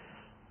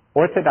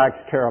 Orthodox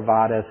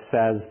Theravada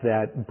says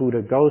that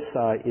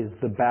Buddhadasa is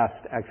the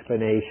best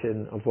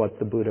explanation of what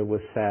the Buddha was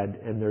said,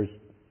 and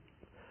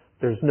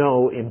there's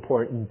no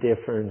important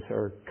difference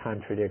or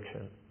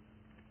contradiction.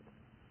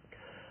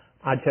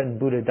 Ajahn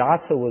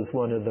Buddhadasa was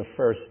one of the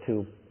first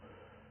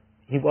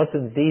he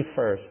wasn't the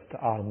first,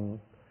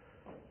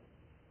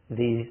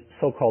 the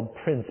so-called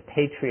Prince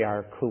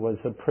Patriarch, who was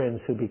a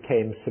prince who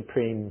became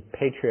Supreme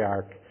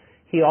Patriarch,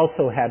 he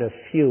also had a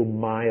few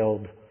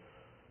mild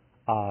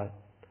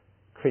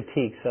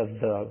critiques of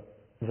the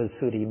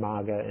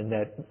Visuddhimagga, and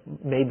that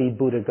maybe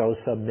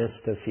Buddhadasa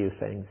missed a few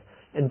things.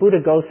 And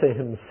Buddhadasa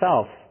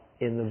himself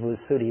in the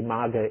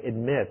Visuddhimagga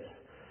admits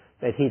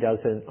that he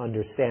doesn't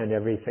understand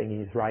everything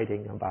he's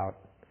writing about,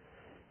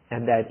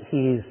 and that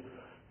he's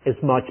as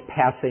much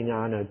passing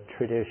on a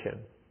tradition.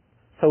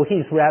 So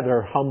he's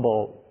rather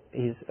humble.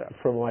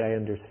 From what I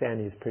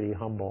understand, he's pretty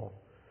humble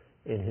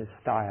in his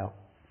style.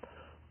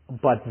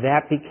 but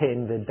that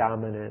became the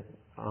dominant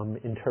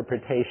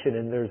interpretation,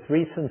 and there's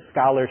recent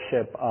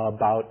scholarship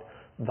about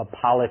the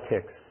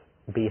politics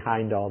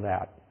behind all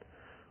that,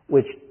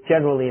 which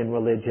generally in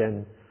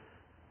religion,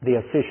 the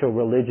official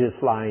religious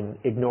line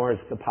ignores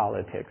the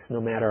politics.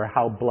 No matter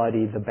how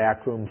bloody the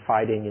backroom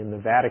fighting in the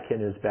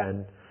Vatican has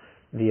been,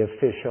 the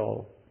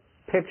official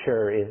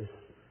picture is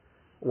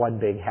one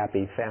big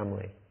happy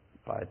family.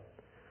 But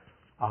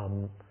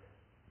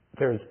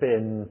there's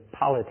been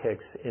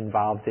politics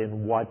involved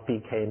in what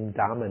became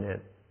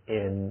dominant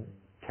in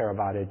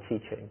Theravada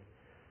teaching.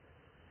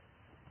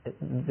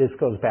 This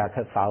goes back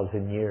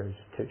 1,000 years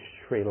to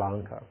Sri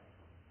Lanka.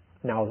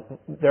 Now,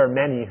 there are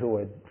many who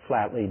would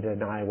flatly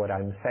deny what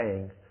I'm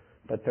saying,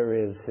 but there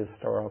is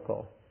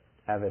historical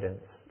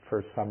evidence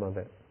for some of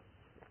it.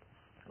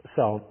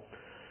 So,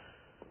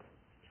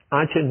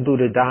 Ajahn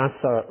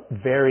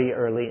Buddhadasa very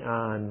early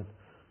on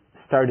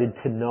started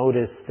to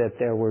notice that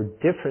there were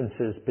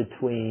differences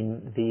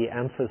between the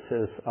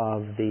emphasis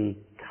of the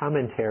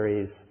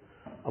commentaries,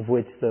 of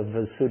which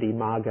the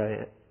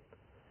Visuddhimagga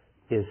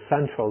is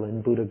central,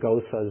 and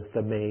Buddhaghosa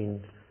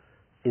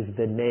is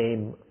the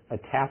name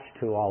attached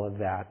to all of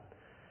that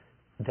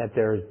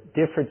there are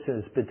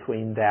differences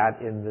between that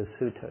and the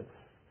suttas.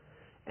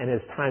 And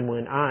as time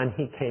went on,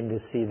 he came to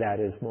see that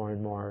as more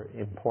and more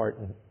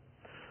important.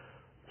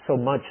 So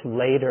much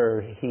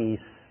later,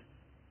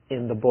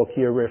 in the book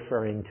you're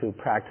referring to,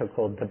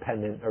 Practical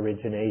Dependent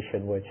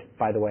Origination, which,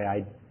 by the way,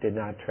 I did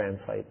not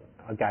translate.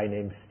 A guy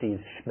named Steve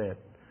Schmidt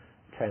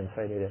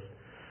translated it.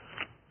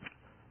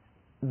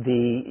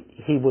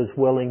 He was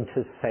willing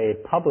to say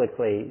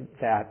publicly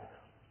that,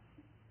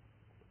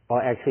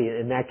 well, actually,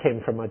 and that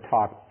came from a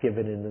talk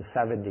given in the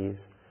 70s,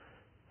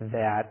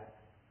 that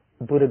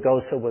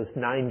Buddhaghosa was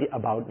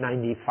about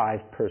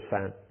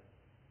 95%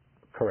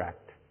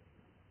 correct.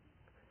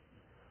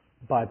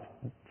 But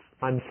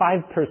on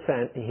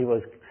 5%, he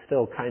was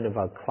still kind of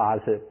a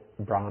closet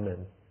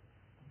Brahmin,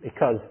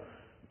 because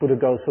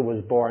Buddhaghosa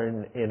was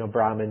born in a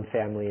Brahmin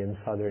family in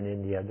southern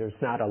India. There's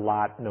not a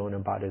lot known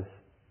about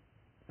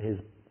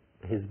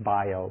his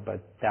bio,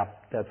 but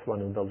that's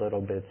one of the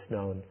little bits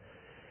known.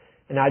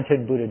 And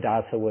Ajahn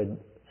Buddhadasa would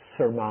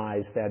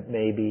surmise that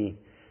maybe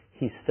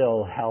he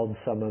still held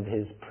some of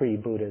his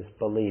pre-Buddhist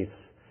beliefs,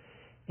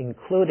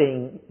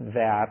 including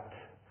that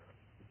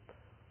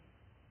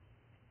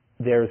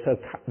there's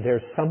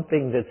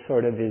something that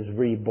sort of is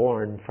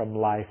reborn from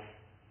life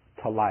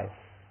to life.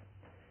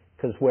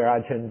 Because where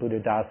Ajahn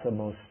Buddhadasa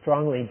most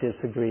strongly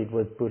disagreed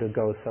with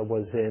Buddhaghosa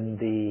was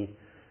in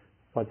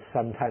what's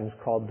sometimes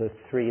called the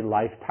 3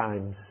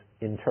 lifetimes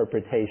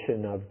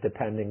interpretation of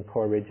dependent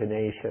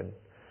co-origination.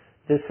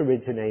 This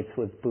originates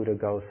with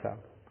Buddhaghosa.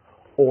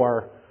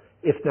 Or,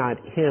 if not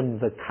him,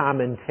 the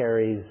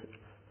commentaries,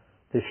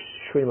 the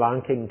Sri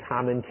Lankan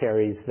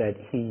commentaries that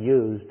he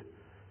used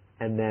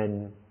and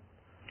then,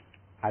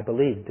 I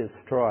believe,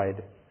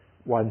 destroyed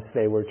once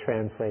they were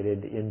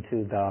translated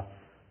into the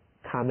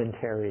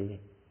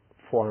commentary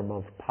form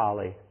of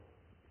Pali.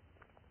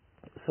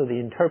 So the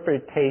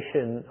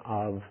interpretation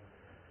of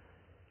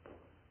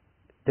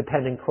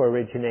dependent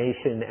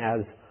co-origination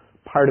as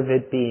part of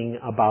it being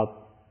about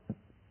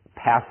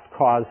past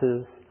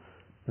causes,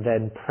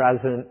 then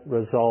present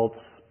results,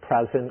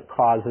 present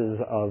causes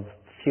of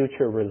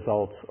future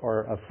results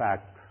or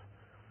effects,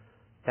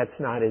 that's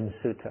not in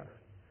sutta.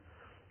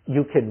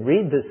 You can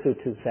read the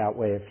suttas that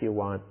way if you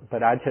want,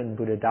 but Ajahn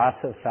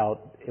Buddhadasa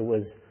felt it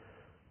was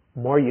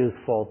more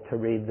useful to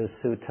read the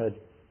sutta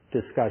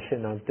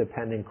discussion of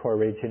dependent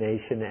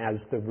co-origination as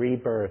the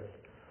rebirth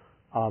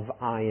of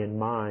I and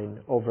mine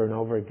over and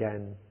over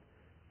again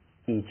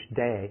each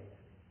day.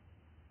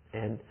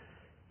 And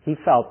he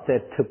felt that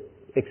to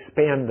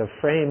expand the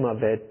frame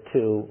of it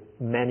to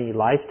many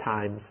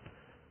lifetimes,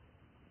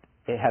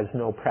 it has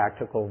no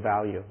practical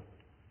value.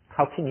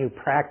 How can you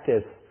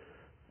practice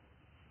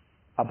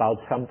about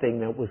something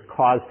that was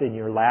caused in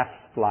your last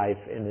life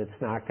and it's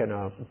not going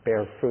to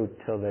bear fruit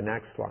till the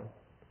next one?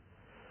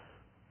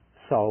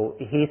 So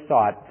he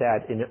thought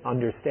that in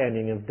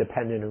understanding of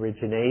dependent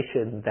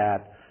origination,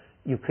 that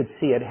you could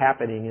see it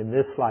happening in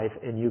this life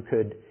and you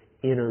could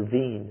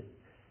intervene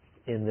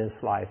in this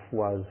life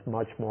was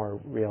much more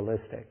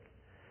realistic.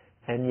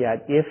 And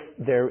yet, if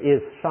there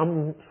is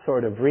some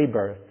sort of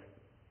rebirth,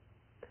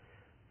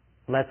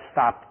 let's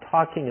stop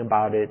talking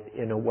about it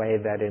in a way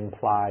that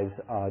implies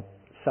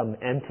some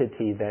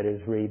entity that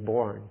is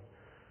reborn,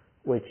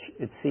 which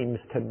it seems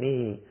to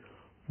me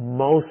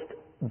most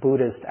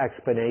Buddhist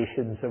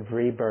explanations of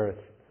rebirth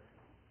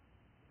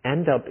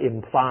end up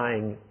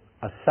implying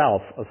a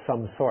self of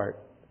some sort.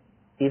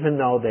 Even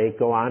though they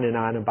go on and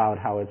on about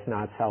how it's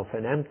not self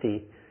and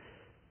empty,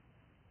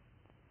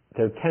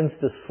 there tends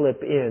to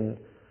slip in,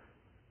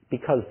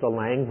 because the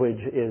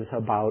language is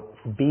about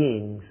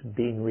beings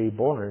being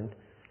reborn,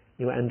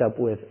 you end up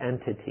with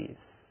entities.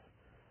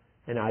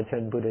 And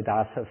Ajahn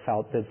Buddhadasa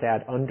felt that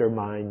that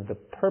undermined the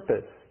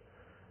purpose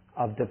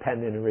of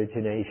dependent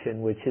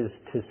origination, which is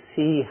to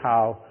see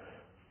how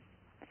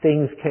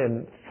things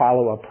can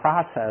follow a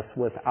process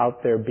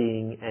without there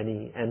being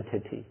any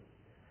entity.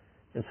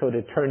 And so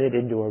to turn it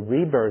into a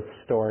rebirth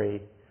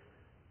story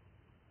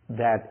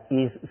that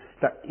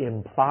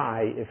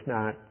imply, if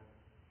not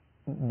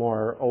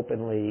more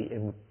openly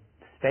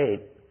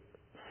state,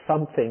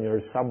 something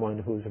or someone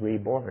who's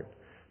reborn.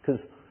 Because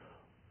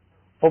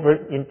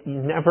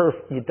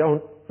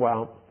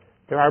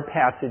there are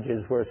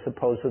passages where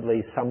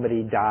supposedly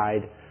somebody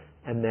died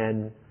and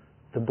then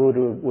the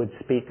Buddha would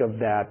speak of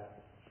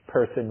that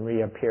person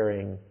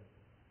reappearing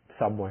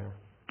somewhere.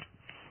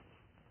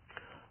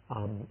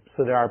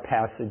 So there are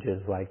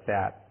passages like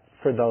that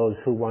for those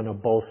who want to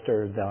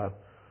bolster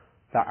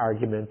the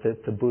argument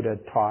that the Buddha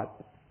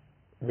taught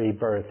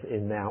rebirth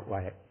in that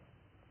way.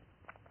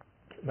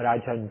 But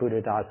Ajahn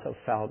Buddhadasa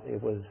felt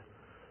it was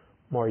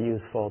more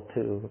useful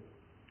to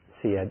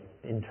see it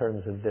in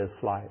terms of this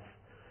life.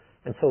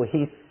 And so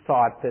he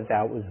thought that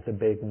that was the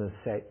big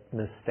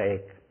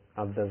mistake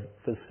of the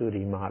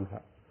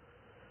Visuddhimagga.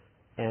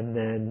 And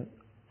then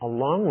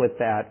along with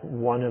that,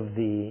 one of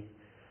the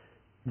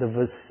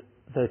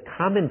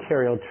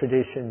commentarial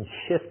tradition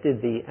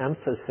shifted the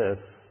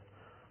emphasis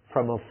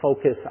from a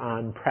focus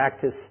on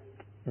practice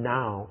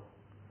now,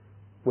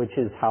 which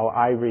is how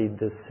I read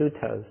the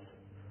suttas,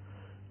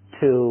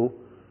 to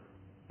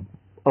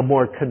a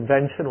more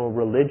conventional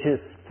religious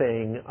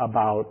thing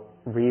about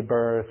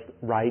rebirth,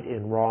 right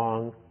and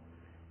wrong.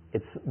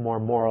 It's more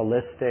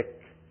moralistic.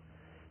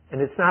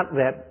 And it's not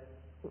that,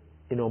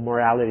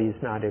 morality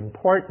is not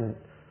important,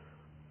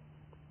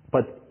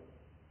 but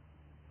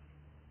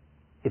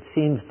it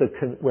seems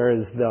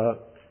whereas the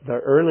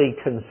early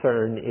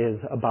concern is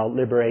about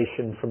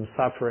liberation from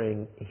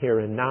suffering here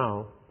and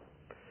now,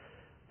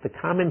 the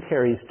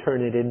commentaries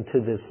turn it into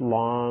this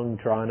long,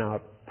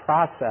 drawn-out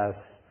process,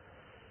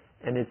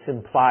 and it's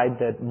implied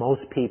that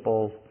most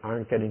people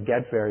aren't going to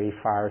get very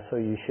far, so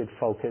you should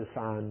focus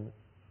on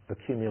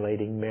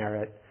accumulating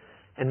merit.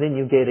 And then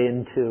you get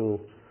into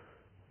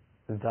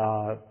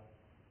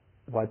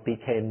what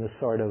became the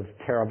sort of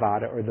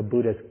Theravada or the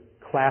Buddhist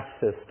class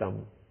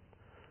system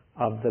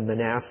of the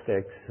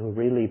monastics who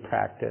really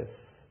practice,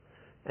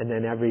 and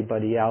then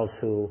everybody else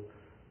who,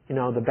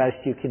 the best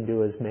you can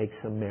do is make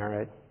some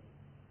merit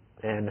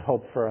and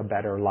hope for a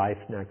better life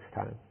next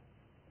time.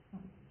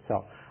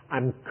 So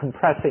I'm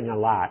compressing a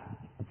lot,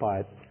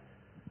 but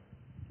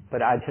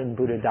Ajahn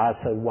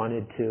Buddhadasa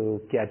wanted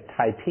to get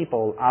Thai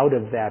people out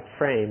of that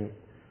frame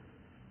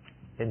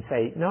and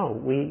say, no,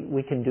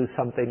 we can do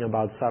something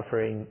about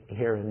suffering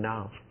here and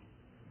now.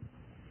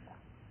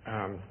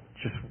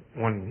 Just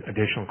one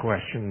additional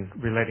question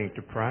relating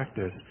to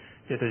practice.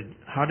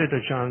 How did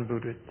Ajahn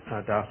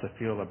Buddhadasa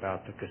feel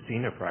about the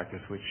kasina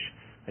practice, which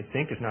I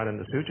think is not in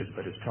the sutras,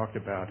 but is talked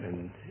about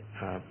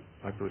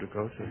by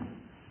Buddhadasa?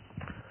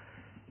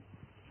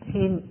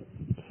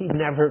 He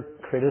never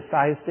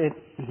criticized it.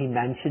 He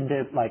mentioned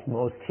it like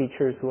most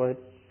teachers would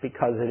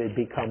because it had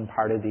become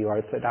part of the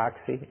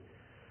orthodoxy.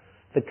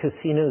 The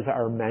kasinas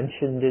are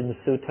mentioned in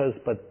suttas,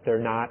 but they're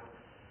not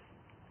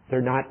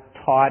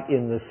taught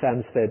in the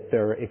sense that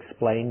they're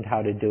explained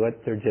how to do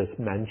it. They're just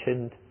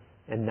mentioned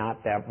and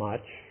not that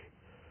much.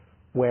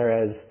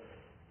 Whereas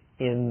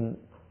in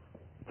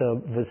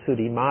the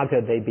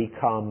Visuddhimagga, they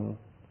become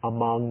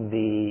among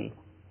the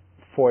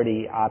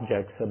 40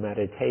 objects of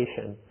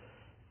meditation.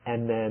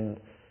 And then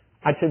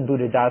Ajahn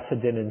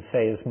Buddhadasa didn't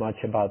say as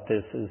much about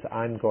this as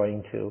I'm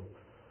going to,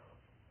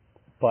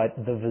 but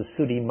the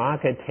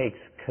Visuddhimagga takes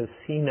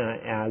kasina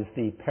as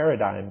the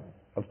paradigm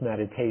of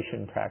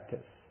meditation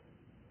practice.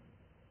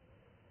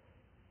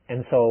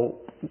 And so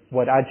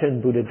what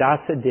Ajahn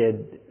Buddhadasa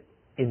did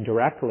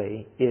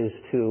indirectly is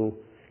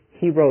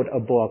he wrote a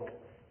book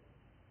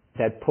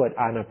that put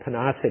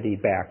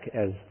anapanasati back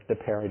as the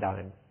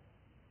paradigm.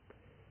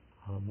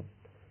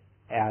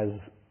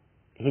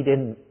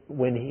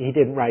 When he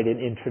didn't write an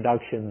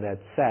introduction that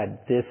said,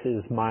 this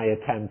is my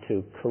attempt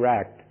to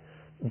correct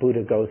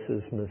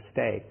Buddhagosa's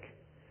mistake.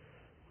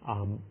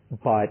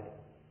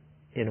 But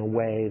in a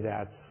way,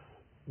 that's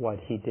what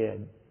he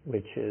did,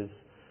 which is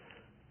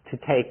to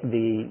take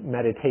the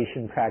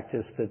meditation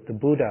practice that the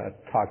Buddha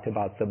talked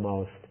about the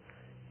most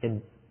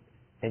and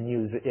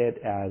use it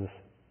as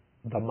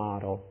the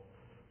model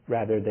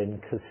rather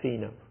than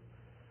kasina,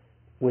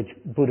 which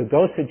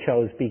Buddhagosa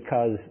chose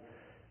because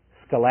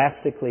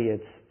scholastically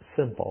it's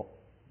simple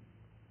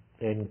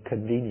and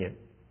convenient.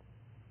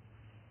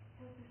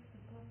 What is the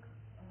book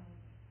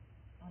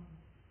on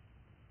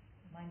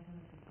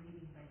mindfulness of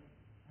breathing by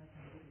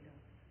Ajahn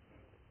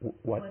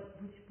Buddhadasa?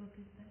 Which book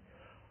is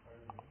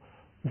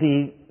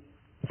that?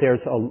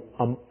 There's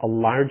a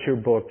larger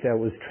book that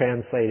was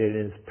translated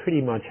and is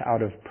pretty much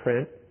out of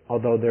print,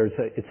 although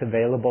it's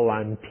available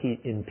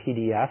in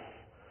PDF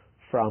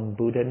from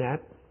BuddhaNet,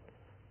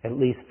 at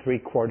least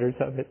 3/4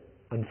 of it.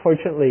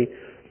 Unfortunately,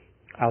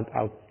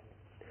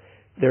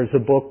 there's a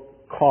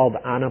book called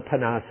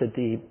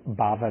Anapanasati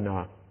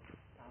Bhavana,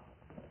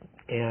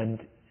 and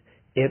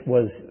it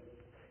was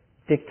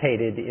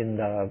dictated in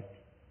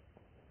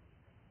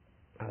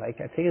I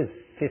think it was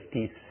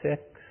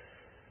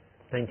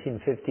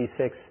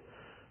 1956,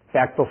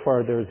 back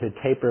before there was a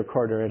tape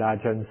recorder at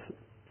Ajahn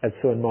at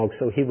Suan Mokkh,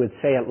 so he would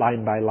say it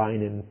line by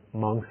line and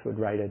monks would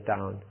write it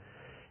down.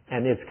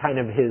 And it's kind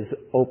of his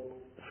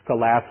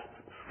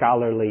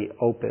scholarly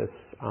opus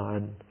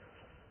on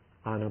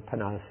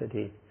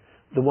Anapanasati.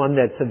 The one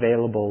that's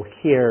available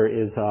here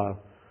is a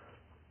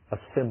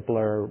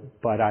simpler,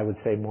 but I would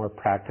say more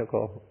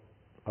practical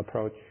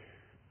approach.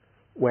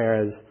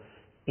 Whereas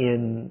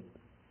in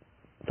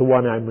the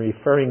one I'm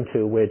referring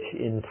to, which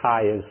in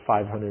Thai is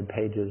 500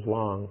 pages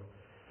long,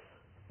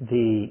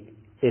 he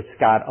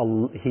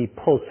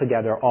pulls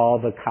together all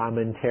the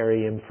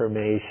commentary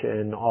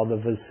information, all the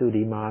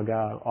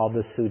Visuddhimagga, all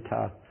the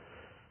sutta.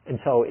 And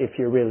so if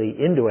you're really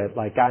into it,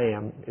 like I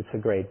am, it's a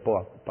great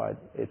book, but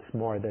it's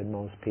more than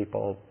most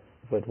people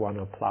would want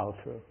to plow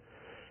through.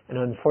 And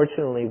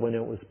unfortunately, when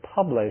it was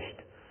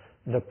published,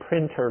 the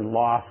printer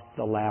lost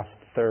the last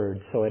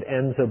third, so it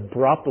ends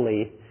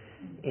abruptly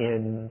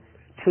in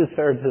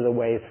 2/3 of the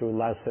way through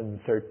lesson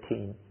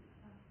 13.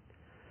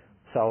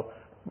 So,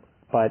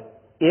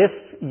 but if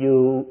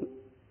you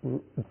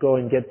go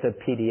and get the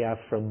PDF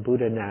from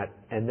BuddhaNet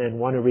and then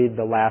want to read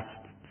the last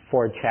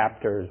 4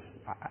 chapters,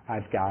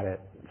 I've got it.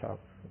 So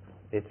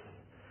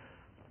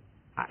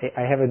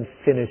I haven't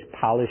finished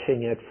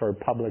polishing it for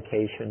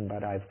publication,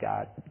 but I've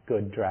got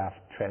good draft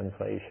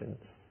translations,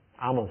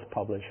 almost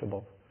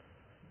publishable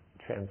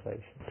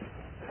translations.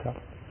 So.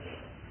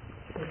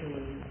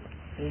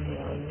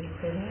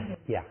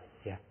 Yeah,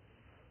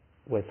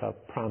 with a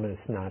promise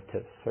not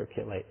to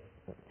circulate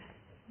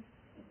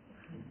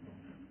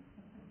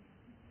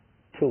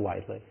too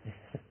widely.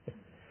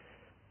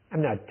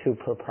 I'm not too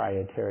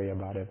proprietary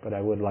about it, but I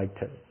would like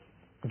to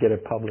get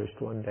it published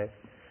one day.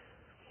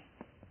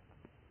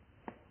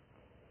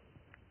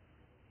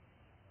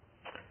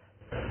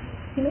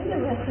 You know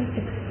the reference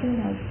to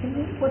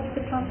Kasina, what's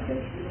the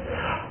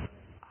translation?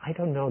 I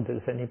don't know.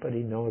 Does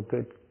anybody know a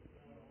good...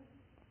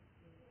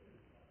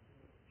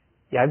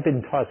 Yeah, I've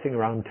been tossing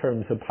around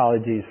terms.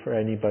 Apologies for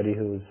anybody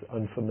who's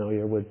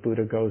unfamiliar with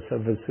Buddhaghosa,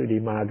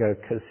 Visuddhimagga,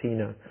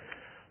 Kasina.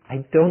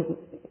 I don't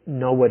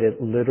know what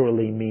it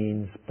literally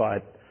means,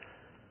 but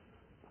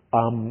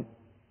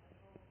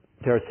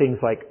there are things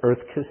like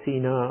earth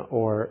Kasina,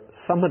 or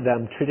some of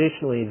them,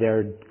 traditionally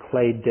they're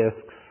clay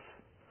discs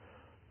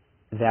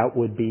that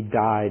would be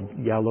dyed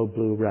yellow,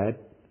 blue, red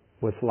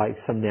with like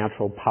some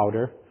natural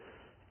powder,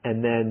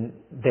 and then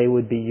they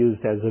would be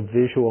used as a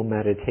visual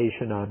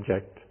meditation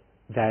object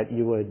that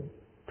you would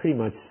pretty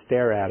much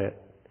stare at it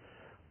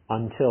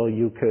until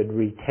you could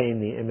retain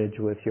the image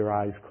with your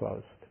eyes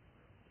closed.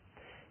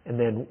 And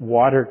then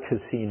water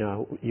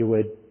Kasina, you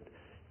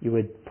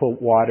would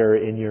put water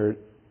in your,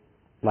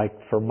 like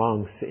for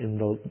monks, in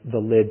the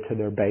lid to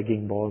their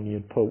begging bowl, and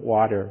you'd put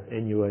water,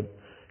 and you would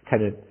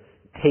kind of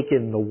take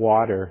in the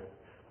water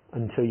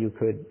until you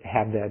could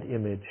have that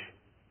image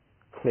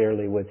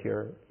clearly with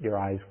your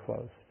eyes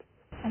closed.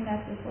 And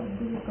that is what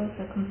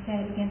Buddhaghosa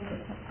compared against the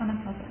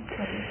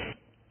Anapanasati.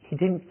 He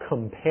didn't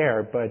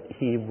compare, but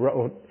he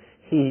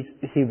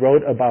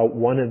wrote about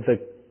one of the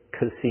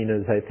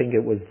Kasinas, I think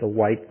it was the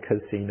white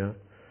Kasina,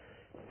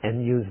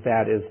 and used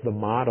that as the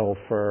model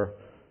for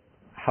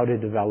how to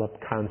develop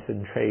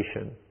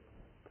concentration.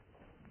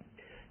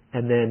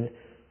 And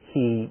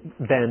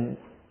then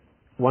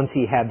once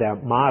he had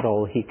that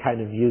model, he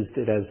kind of used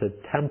it as a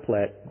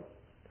template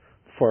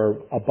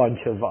for a bunch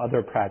of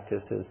other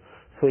practices.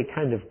 So he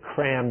kind of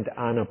crammed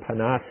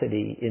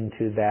Anapanasati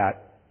into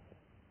that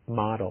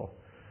model.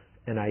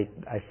 And I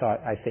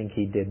think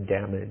he did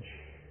damage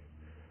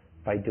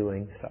by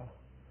doing so.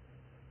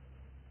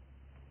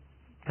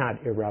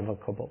 Not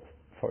irrevocable,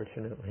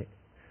 fortunately.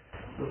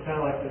 So it's kind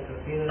of like the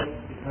Kasina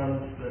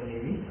becomes the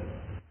Nimitta.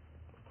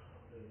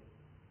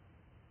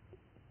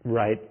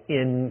 Right.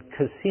 In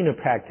Kasina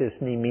practice,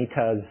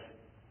 Nimittas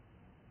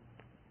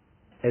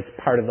is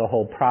part of the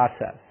whole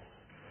process.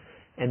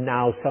 And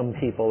now some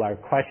people are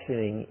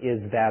questioning,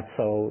 is that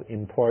so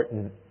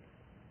important?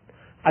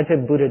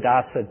 Ajahn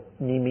Buddhadasa,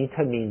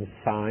 Nimitta means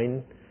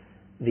sign,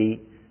 the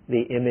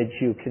image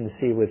you can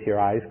see with your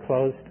eyes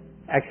closed.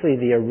 Actually,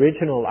 the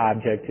original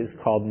object is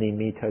called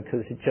Nimitta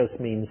because it just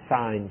means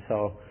sign.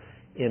 So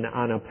in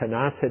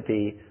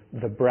Anapanasati,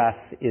 the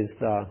breath is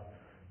the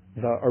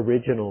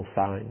original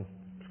sign.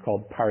 It's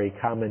called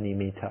Parikama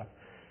Nimitta.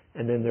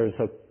 And then there's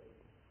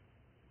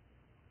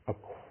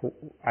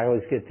I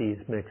always get these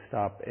mixed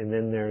up. And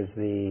then there's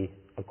the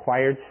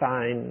acquired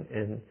sign,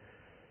 and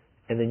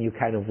then you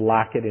kind of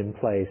lock it in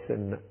place.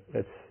 And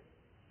that's,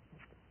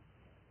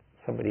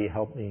 somebody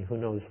help me, who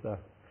knows the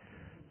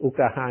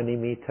Ukaha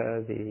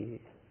Nimitta,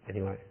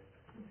 anyway.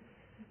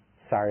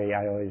 Sorry,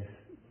 I always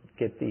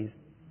get these,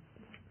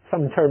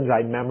 some terms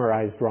I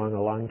memorized wrong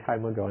a long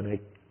time ago, and I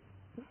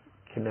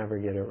can never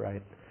get it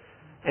right.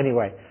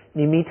 Anyway,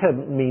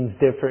 Nimitta means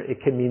different.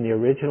 It can mean the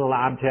original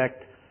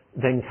object,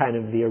 then kind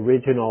of the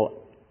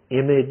original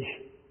image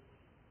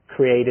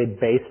created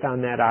based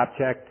on that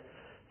object,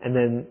 and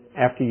then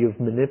after you've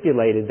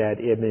manipulated that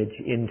image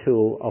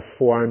into a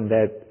form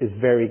that is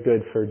very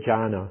good for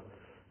jhana,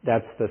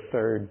 that's the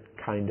third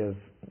kind of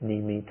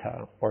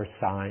nimitta or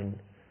sign.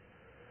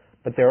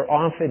 But they're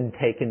often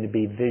taken to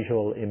be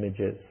visual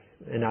images.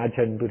 And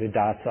Ajahn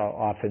Buddhadasa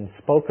often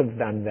spoke of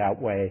them that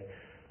way,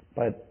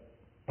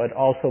 but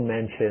also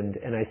mentioned,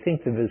 and I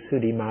think the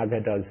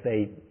Visuddhimagga does,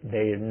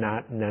 they're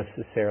not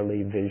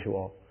necessarily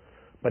visual.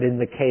 But in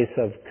the case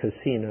of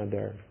Kasina,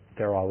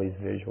 they're always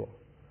visual.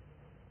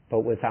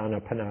 But with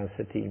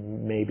Anapanasati,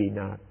 maybe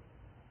not.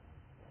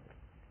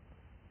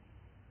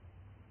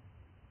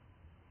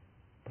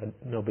 But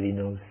nobody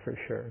knows for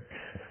sure.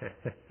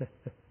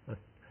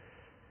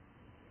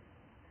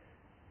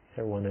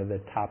 They're one of the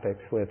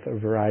topics with a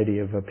variety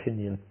of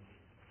opinion.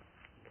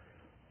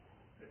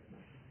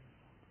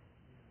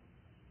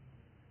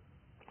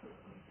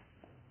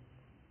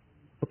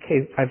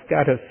 Okay, I've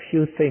got a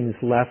few things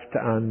left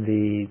on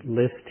the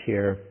list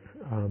here.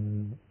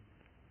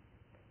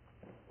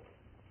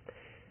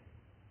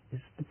 Is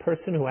the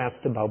person who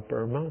asked about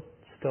Burma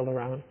still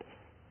around?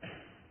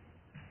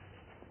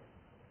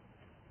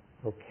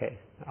 Okay,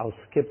 I'll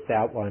skip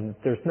that one.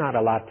 There's not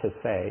a lot to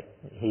say.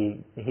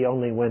 He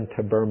only went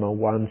to Burma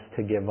once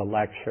to give a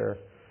lecture.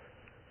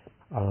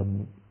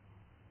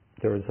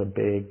 There was a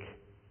big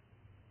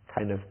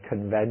kind of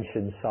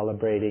convention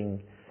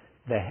celebrating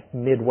the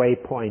midway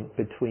point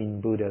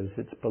between Buddhas.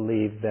 It's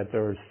believed that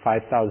there was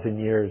 5,000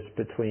 years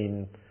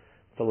between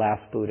the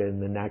last Buddha and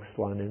the next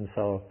one, and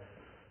so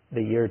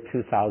the year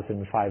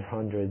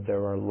 2500 there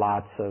were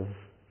lots of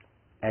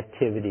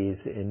activities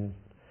in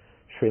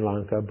Sri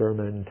Lanka,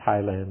 Burma, and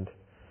Thailand.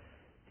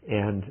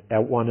 And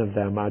at one of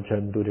them,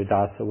 Ajahn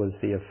Buddhadasa was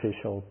the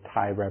official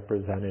Thai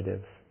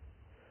representative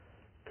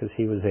because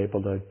he was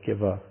able to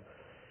give a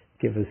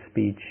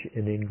speech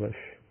in English.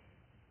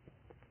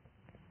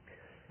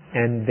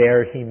 And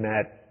there he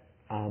met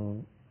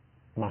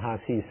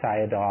Mahasi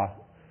Sayadaw,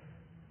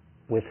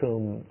 with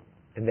whom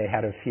and they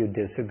had a few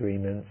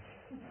disagreements.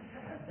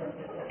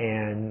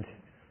 And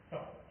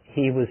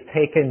he was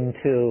taken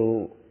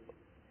to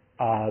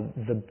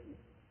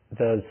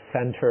the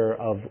center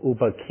of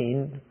Uba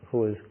Khin,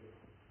 who is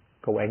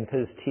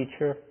Goenka's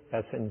teacher,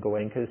 S.N.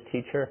 Goenka's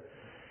teacher.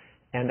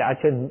 And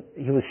Ajahn,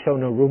 he was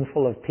shown a room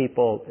full of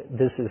people,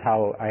 this is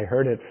how I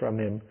heard it from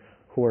him,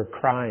 who were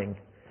crying.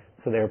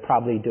 So they were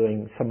probably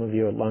doing, some of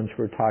you at lunch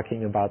were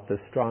talking about the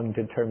strong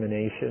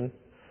determination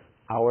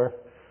hour.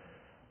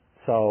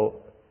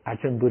 So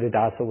Ajahn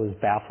Buddhadasa was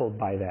baffled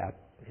by that.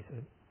 He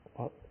said,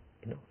 well,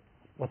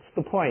 what's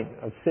the point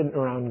of sitting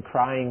around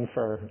crying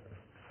for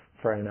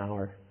an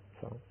hour?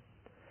 So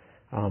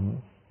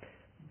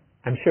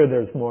I'm sure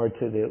there's more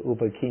to the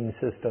Uba Khin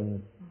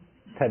system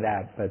to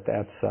that, but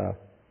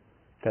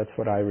that's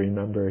what I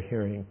remember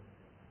hearing.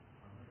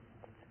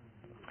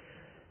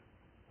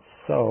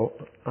 So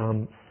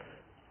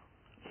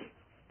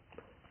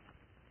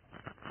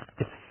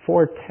it's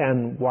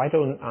 4:10. Why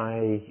don't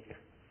I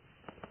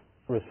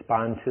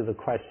respond to the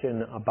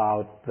question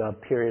about the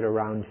period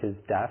around his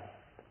death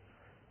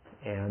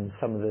and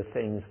some of the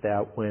things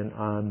that went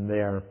on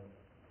there.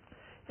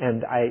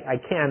 And I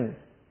can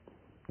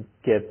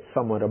get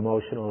somewhat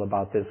emotional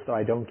about this, so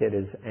I don't get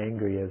as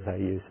angry as I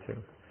used to.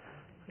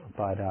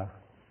 But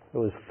it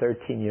was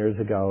 13 years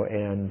ago,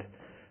 and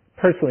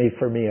personally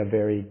for me a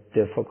very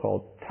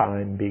difficult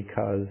time,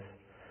 because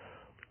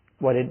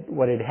what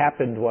had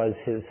happened was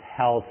his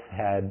health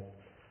had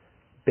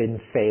been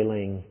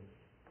failing.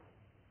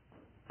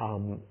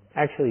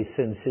 Actually,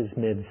 since his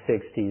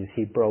mid-60s,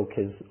 he broke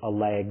a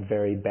leg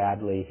very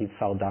badly. He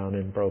fell down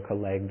and broke a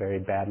leg very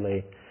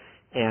badly.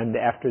 And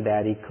after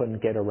that, he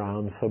couldn't get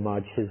around so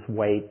much. His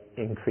weight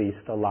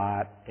increased a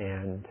lot.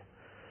 And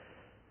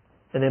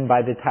then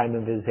by the time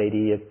of his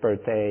 80th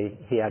birthday,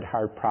 he had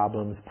heart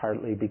problems,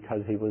 partly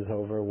because he was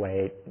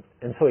overweight.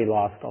 And so he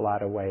lost a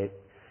lot of weight.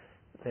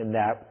 And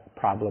that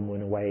problem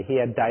went away. He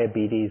had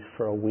diabetes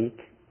for a week.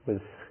 It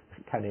was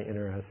kind of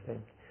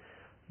interesting.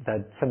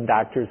 That some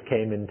doctors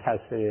came and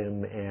tested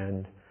him,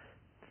 and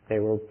they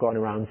were going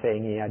around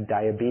saying he had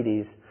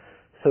diabetes.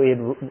 So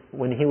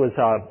when he was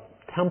a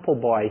temple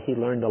boy, he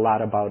learned a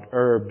lot about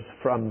herbs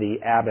from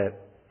the abbot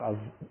of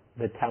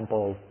the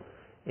temple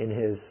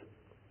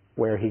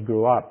where he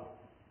grew up.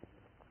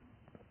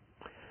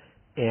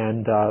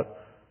 And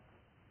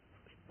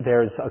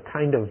there's a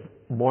kind of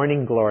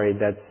morning glory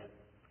that's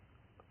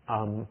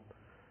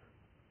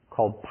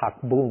called pak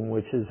bung,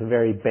 which is a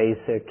very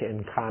basic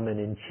and common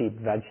and cheap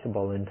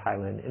vegetable in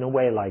Thailand, in a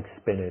way like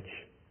spinach,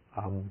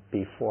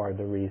 before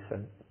the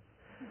recent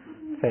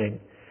thing.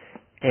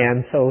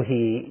 And so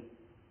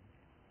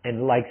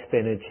and like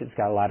spinach, it's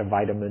got a lot of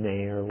vitamin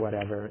A or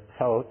whatever.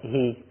 So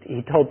he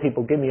told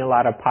people, give me a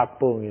lot of pak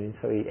bung. And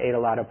so he ate a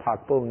lot of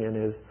pak bung, and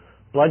his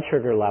blood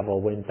sugar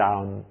level went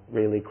down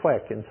really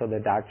quick. And so the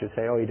doctors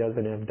say, oh, he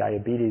doesn't have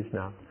diabetes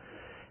now.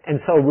 And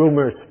so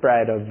rumors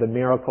spread of the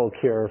miracle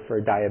cure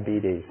for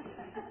diabetes.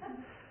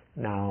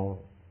 Now,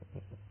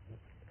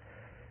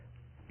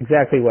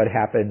 exactly what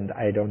happened,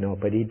 I don't know,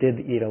 but he did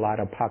eat a lot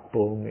of pak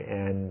bung,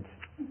 and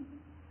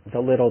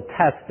the little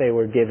test they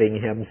were giving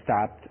him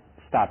stopped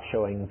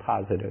showing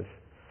positive.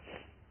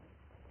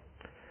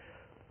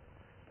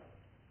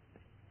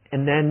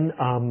 And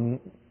then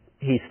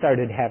he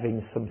started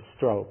having some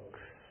strokes.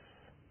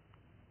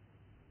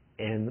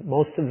 And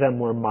most of them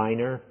were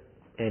minor,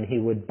 and he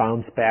would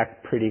bounce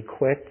back pretty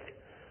quick.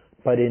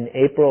 But in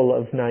April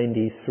of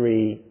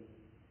 93,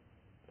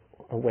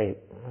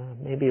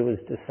 maybe it was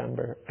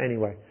December.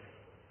 Anyway,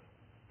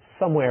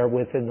 somewhere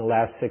within the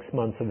last 6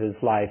 months of his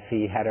life,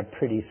 he had a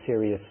pretty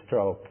serious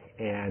stroke,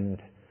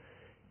 and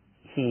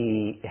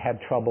he had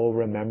trouble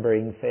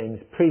remembering things.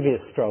 Previous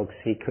strokes,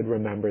 he could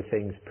remember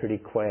things pretty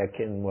quick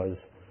and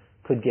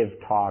could give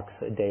talks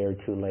a day or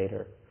two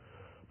later.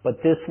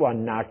 But this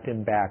one knocked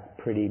him back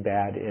pretty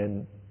bad,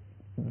 and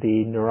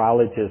the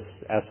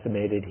neurologists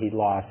estimated he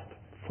lost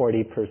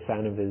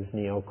 40% of his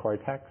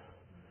neocortex,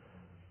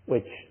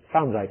 which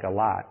sounds like a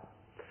lot.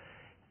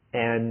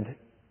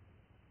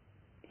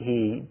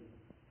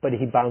 But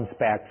he bounced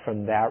back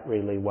from that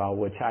really well,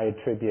 which I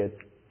attribute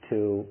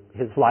to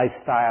his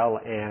lifestyle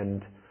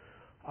and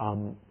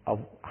a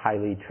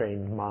highly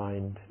trained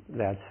mind.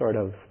 That sort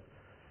of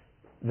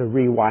the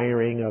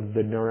rewiring of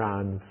the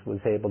neurons was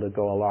able to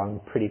go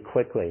along pretty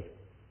quickly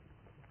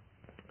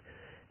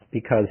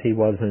because he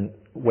wasn't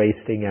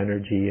wasting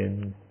energy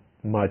in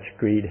much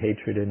greed,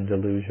 hatred, and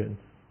delusion.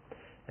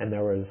 And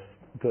there was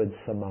good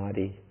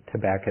samadhi to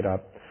back it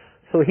up.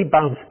 So he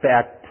bounced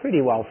back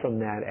pretty well from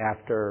that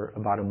after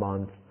about a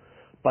month.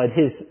 But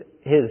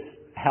his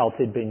health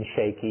had been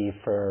shaky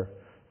for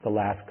the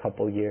last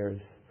couple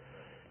years.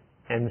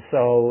 And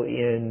so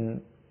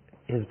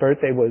his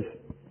birthday was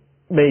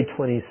May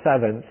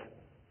 27th,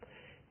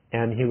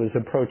 and he was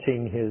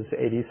approaching his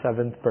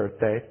 87th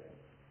birthday.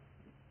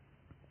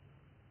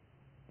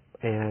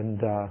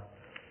 And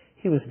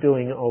he was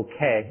doing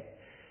okay.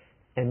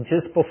 And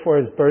just before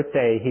his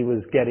birthday, he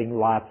was getting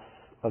lots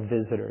of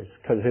visitors,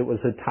 because it was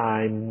a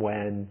time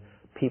when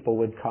people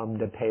would come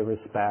to pay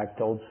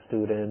respect. Old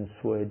students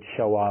would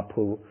show up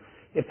who,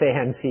 if they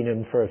hadn't seen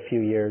him for a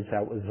few years,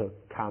 that was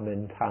a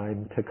common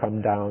time to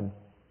come down.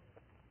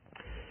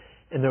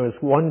 And there was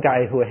one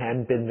guy who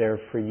hadn't been there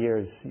for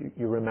years.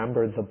 You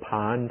remember the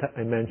pond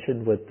I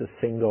mentioned with the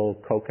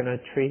single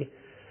coconut tree?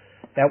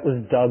 That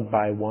was dug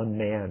by one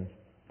man.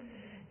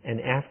 And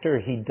after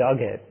he dug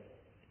it,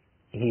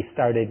 he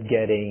started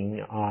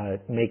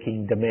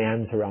making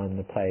demands around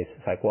the place.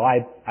 It's like, well,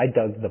 I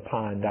dug the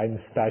pond. I'm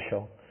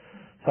special.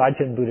 So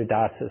Ajahn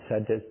Buddhadasa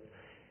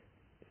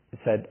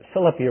said,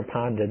 fill up your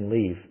pond and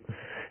leave.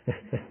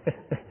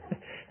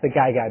 The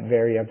guy got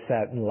very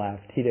upset and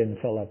left. He didn't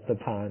fill up the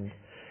pond.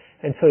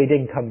 And so he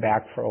didn't come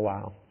back for a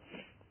while.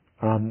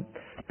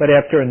 But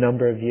after a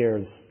number of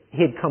years,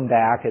 he had come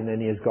back, and then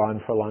he was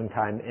gone for a long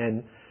time.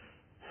 And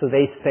so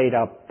they stayed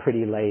up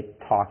pretty late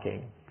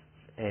talking.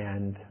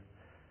 And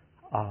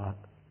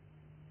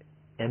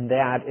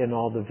that and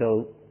all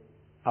the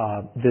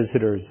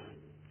visitors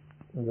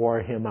wore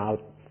him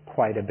out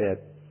quite a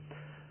bit.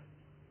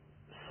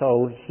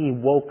 So he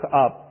woke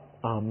up.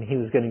 He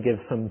was going to give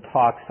some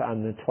talks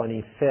on the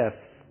 25th,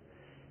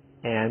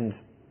 and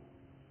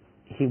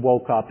he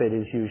woke up at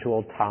his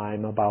usual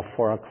time, about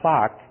 4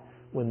 o'clock,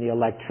 when the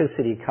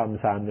electricity comes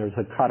on. There's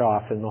a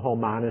cutoff in the whole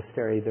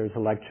monastery. There's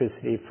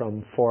electricity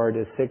from 4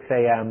 to 6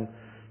 a.m.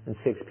 and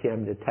 6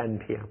 p.m. to 10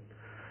 p.m.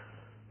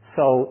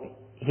 So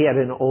he had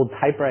an old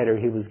typewriter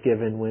he was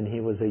given when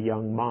he was a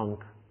young monk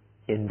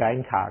in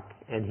Bangkok,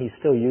 and he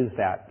still used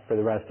that for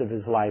the rest of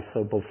his life.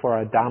 So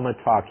before a Dhamma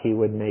talk, he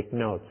would make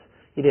notes.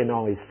 He didn't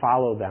always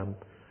follow them,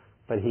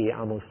 but he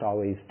almost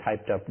always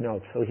typed up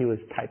notes. So he was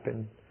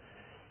typing,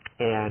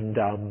 and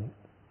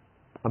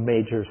a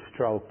major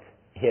stroke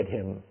hit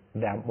him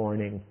that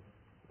morning.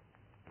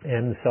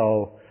 And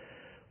so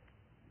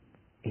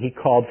he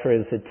called for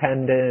his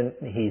attendant.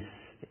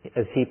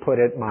 As he put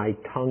it, my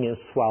tongue is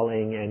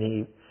swelling, and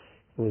it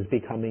was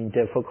becoming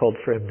difficult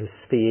for him to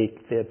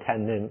speak. The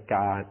attendant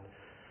got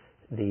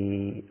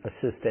the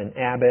assistant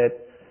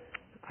abbot.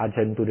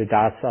 Ajahn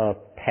Buddhadasa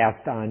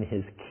passed on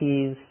his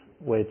keys,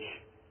 which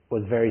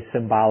was very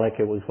symbolic.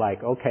 It was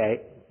like,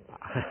 okay,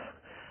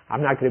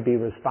 I'm not going to be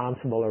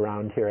responsible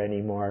around here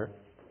anymore.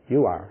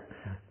 You are.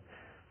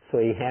 So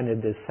he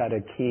handed this set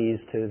of keys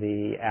to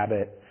the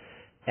abbot,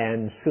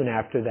 and soon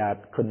after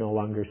that could no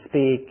longer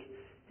speak,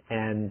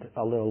 and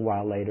a little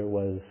while later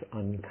was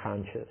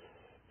unconscious.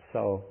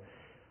 So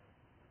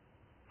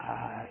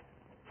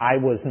I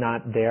was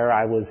not there.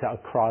 I was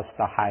across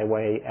the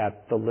highway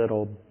at the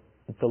little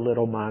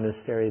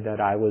monastery that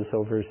I was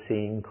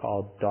overseeing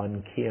called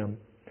Don Kiem.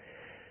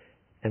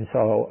 And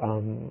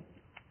so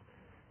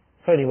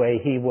anyway,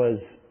 he was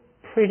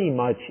pretty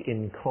much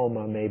in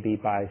coma maybe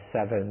by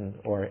 7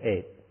 or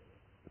 8.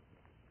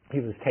 He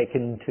was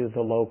taken to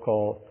the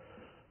local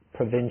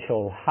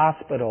provincial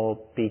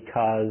hospital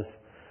because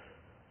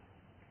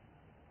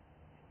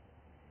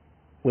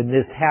when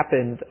this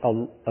happened,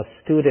 a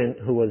student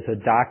who was a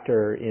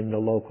doctor in the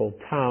local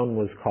town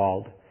was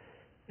called.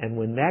 And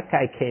when that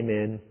guy came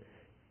in,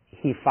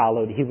 he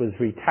was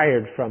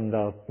retired from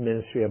the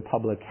Ministry of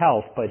Public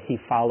Health, but he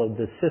followed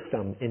the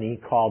system, and he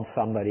called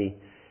somebody.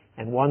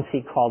 And once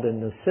he called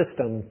in the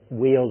system,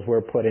 wheels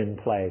were put in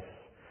place.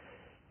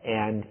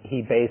 And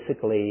he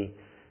basically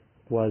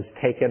was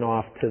taken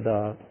off to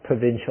the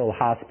provincial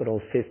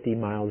hospital 50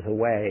 miles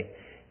away,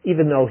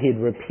 even though he'd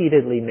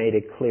repeatedly made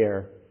it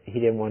clear he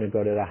didn't want to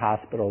go to the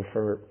hospital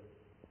for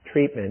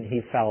treatment.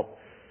 He felt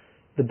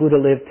the Buddha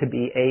lived to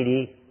be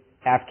 80.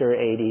 After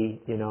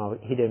 80,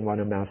 he didn't want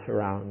to mess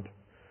around.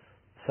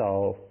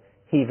 So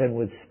he even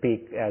would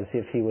speak as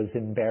if he was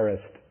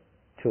embarrassed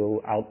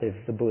to outlive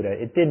the Buddha.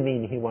 It didn't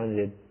mean he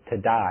wanted to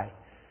die,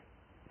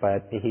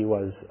 but he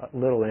was a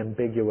little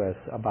ambiguous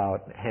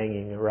about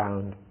hanging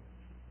around.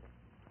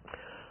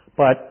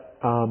 But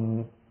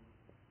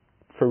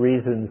for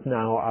reasons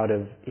now out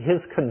of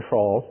his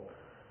control,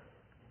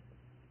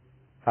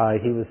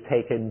 he was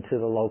taken to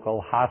the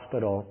local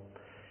hospital,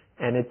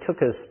 and it took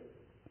us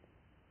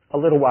a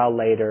little while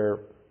later,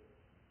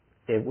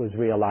 it was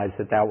realized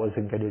that that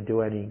wasn't going to do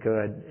any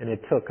good, and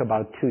it took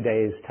about 2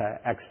 days to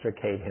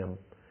extricate him,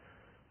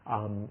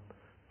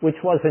 which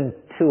wasn't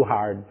too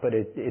hard, but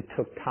it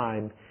took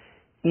time,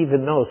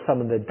 even though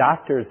some of the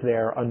doctors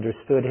there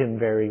understood him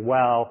very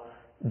well,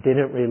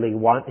 didn't really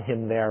want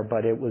him there,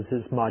 but it was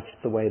as much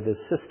the way the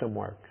system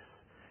works.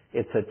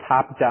 It's a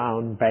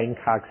top-down,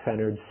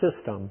 Bangkok-centered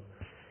system,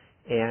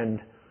 and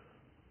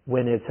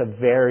when it's a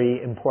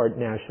very important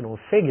national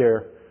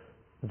figure,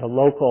 the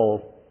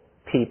local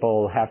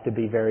people have to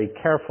be very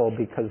careful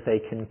because they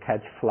can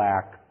catch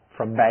flack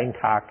from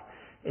Bangkok,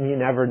 and you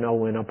never know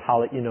when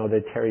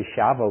the Terry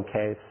Schiavo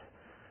case,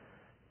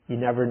 you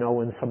never know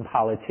when some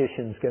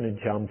politician's going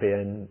to jump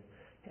in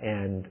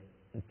and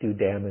do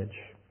damage.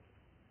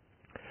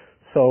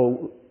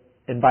 So,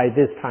 and by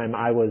this time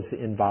I was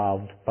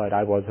involved, but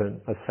I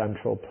wasn't a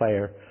central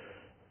player.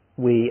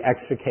 We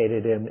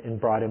extricated him and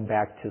brought him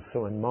back to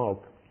Suan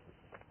Mokkh.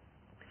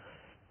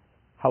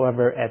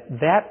 However, at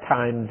that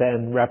time,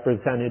 then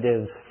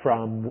representatives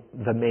from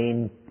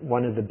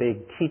one of the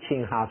big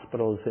teaching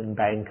hospitals in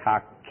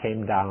Bangkok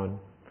came down.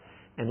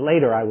 And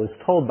later I was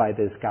told by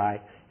this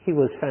guy, he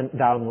was sent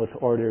down with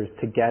orders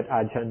to get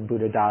Ajahn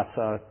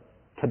Buddhadasa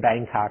to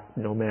Bangkok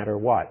no matter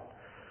what,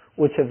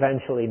 which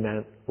eventually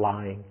meant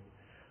lying.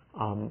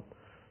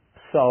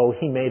 So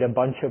he made a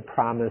bunch of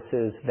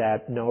promises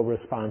that no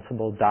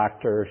responsible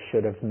doctor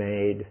should have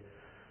made,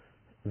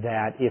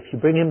 that if you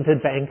bring him to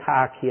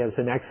Bangkok, he has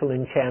an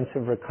excellent chance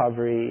of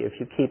recovery. If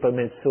you keep him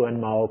at Suan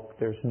Mokkh,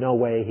 there's no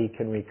way he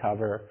can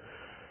recover.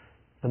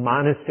 The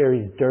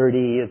monastery's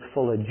dirty, it's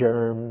full of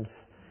germs.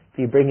 If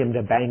you bring him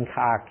to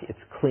Bangkok, it's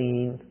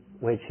clean,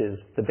 which is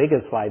the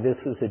biggest lie. This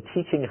is a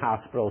teaching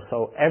hospital,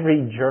 so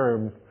every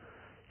germ,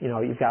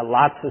 you've got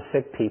lots of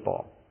sick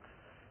people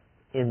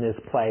in this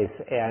place.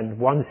 And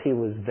once he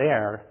was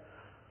there,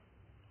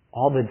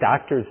 all the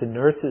doctors and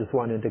nurses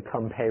wanted to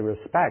come pay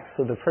respect.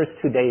 So the first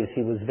 2 days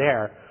he was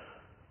there,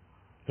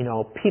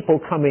 people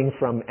coming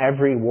from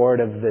every ward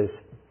of this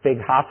big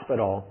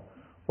hospital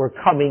were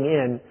coming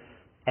in,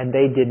 and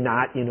they did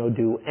not,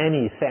 do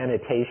any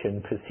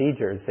sanitation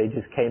procedures. They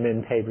just came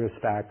in, paid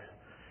respects,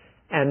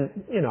 and,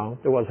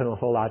 there wasn't a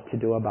whole lot to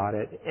do about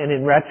it. And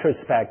in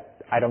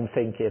retrospect, I don't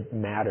think it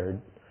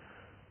mattered,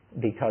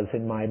 because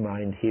in my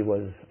mind he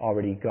was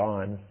already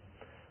gone.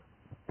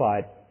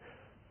 But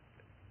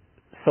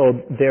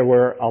so there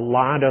were a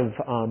lot of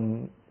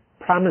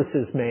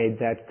promises made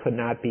that could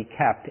not be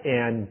kept,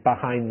 and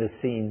behind the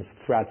scenes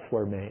threats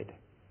were made.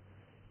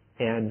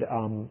 And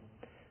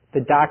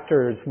the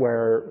doctors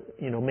were,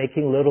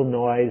 making little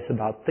noise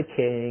about the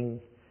king.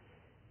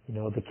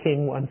 The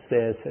king wants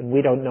this, and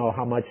we don't know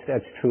how much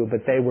that's true,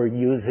 but they were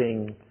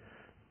using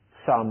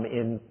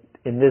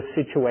in this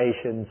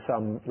situation,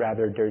 some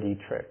rather dirty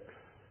tricks.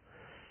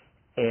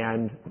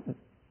 And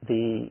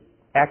the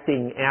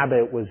acting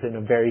abbot was in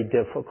a very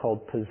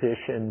difficult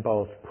position,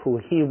 both who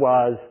he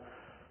was.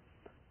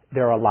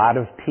 There are a lot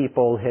of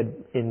people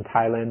in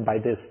Thailand by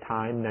this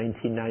time,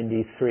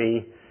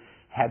 1993,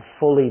 had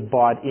fully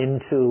bought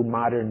into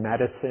modern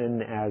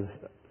medicine as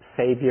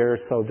savior.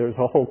 So there's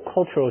a whole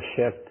cultural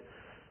shift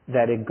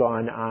that had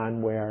gone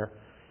on where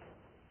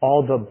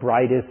all the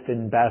brightest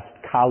and best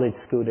college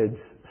students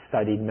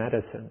studied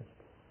medicine.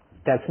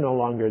 That's no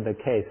longer the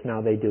case.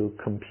 Now they do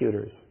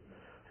computers.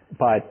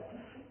 But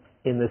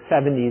in the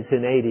 70s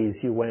and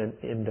 80s, you went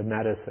into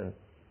medicine.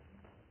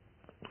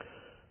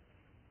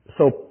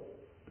 So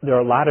there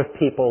are a lot of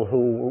people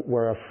who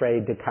were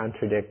afraid to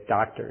contradict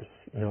doctors.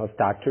 If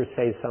doctors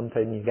say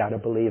something, you got to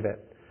believe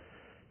it.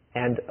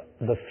 And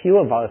the few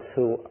of us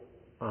who,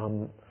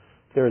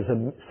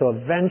 so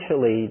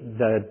eventually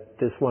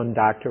this one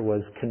doctor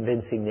was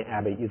convincing the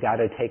abbot, you got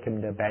to take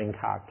him to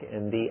Bangkok.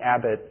 And the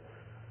abbot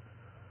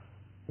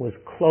was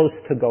close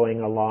to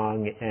going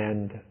along,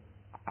 and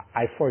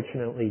I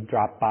fortunately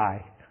dropped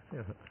by.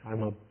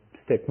 I'm a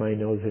stick my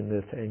nose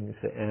into things,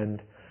 and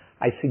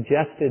I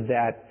suggested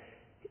that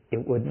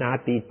it would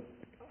not be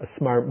a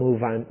smart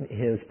move on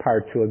his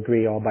part to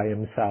agree all by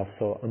himself,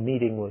 so a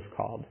meeting was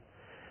called.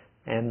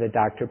 And the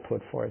doctor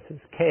put forth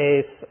his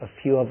case. A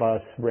few of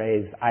us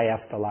I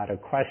asked a lot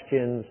of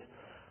questions.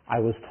 I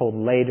was told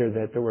later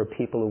that there were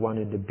people who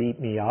wanted to beat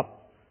me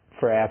up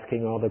for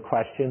asking all the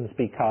questions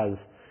because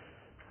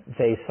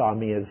they saw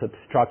me as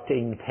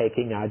obstructing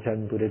taking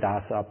Ajahn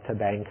Buddhadasa up to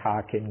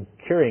Bangkok and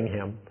curing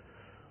him,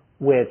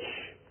 which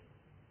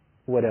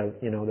would have,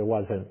 there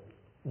wasn't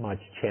much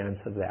chance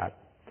of that.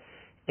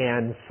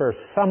 And for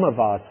some of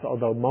us,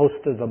 although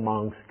most of the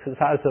monks, because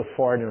as a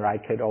foreigner I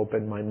could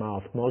open my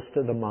mouth, most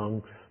of the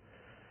monks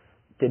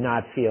did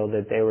not feel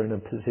that they were in a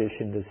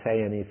position to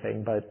say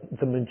anything, but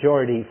the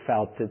majority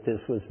felt that this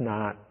was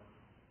not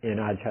in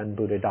Ajahn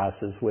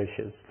Buddhadasa's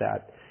wishes,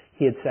 that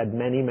he had said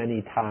many,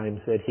 many times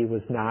that he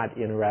was not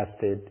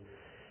interested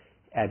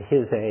at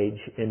his age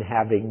in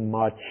having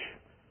much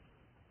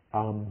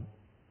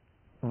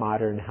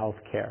modern health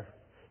care.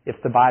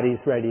 If the body's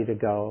ready to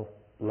go,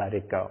 let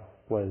it go,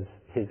 was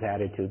his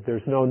attitude.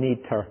 There's no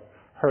need to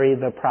hurry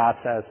the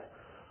process,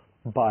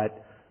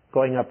 but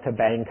going up to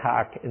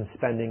Bangkok and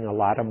spending a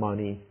lot of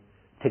money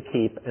to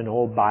keep an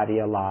old body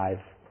alive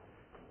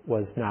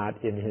was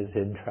not in his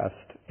interest,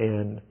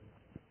 and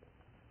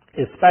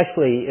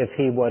especially if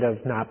he would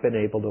have not been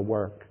able to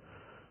work.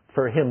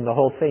 For him, the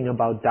whole thing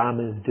about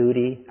Dhamma's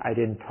duty, I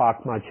didn't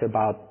talk much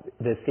about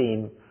the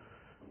theme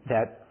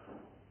that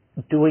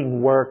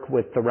doing work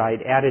with the right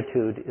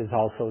attitude is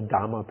also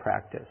Dhamma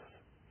practice.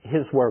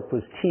 His work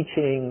was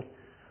teaching.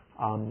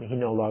 He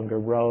no longer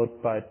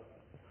wrote, but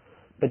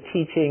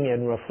teaching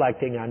and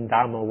reflecting on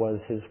Dhamma was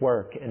his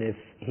work. And if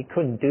he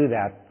couldn't do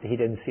that, he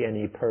didn't see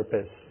any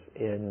purpose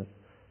in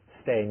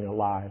staying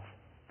alive.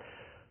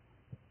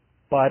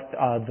 But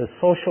the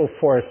social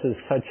forces,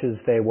 such as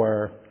they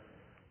were,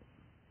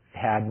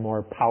 had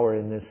more power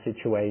in this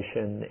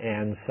situation,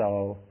 and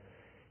so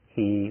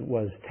he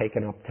was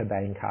taken up to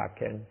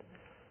Bangkok. And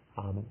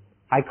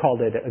I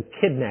called it a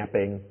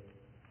kidnapping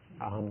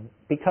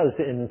because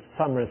in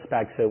some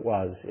respects it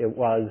was.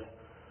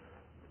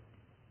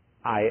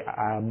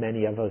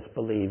 Many of us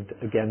believed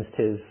against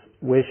his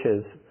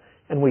wishes.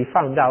 And we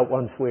found out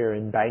once we were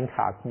in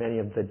Bangkok, many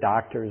of the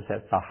doctors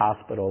at the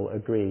hospital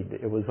agreed.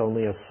 It was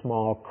only a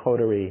small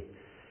coterie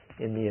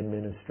in the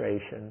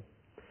administration.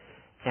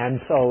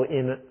 And so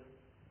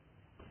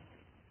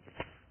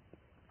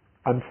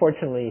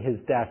unfortunately, his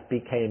death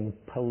became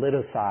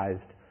politicized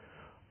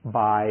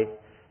by,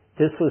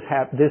 this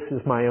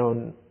is my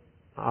own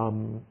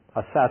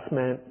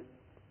assessment,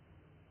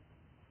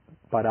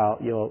 but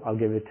I'll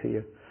give it to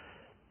you.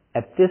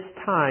 At this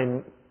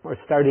time, or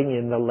starting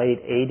in the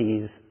late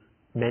 80s,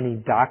 many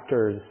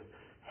doctors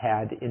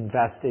had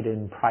invested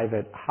in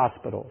private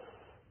hospitals.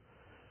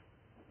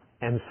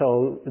 And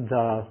so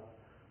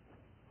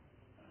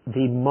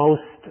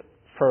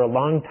for a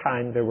long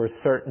time, there were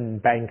certain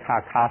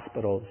Bangkok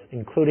hospitals,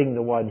 including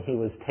the one he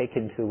was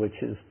taken to, which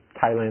is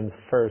Thailand's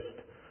first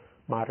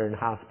modern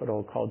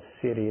hospital called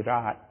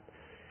Sirirat.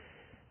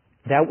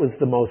 That was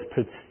the most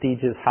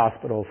prestigious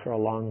hospital for a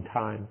long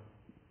time.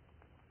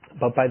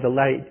 But by the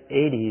late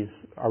 80s,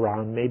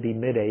 around maybe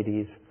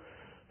mid-80s,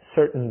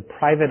 certain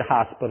private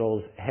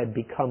hospitals had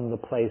become the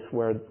place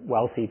where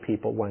wealthy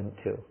people went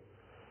to.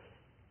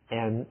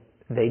 And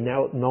they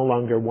no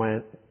longer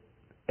went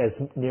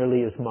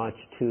nearly as much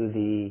to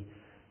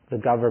the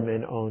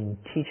government-owned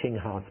teaching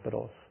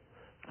hospitals.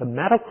 The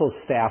medical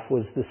staff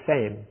was the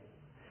same,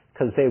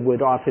 because they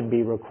would often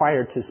be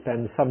required to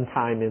spend some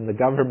time in the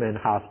government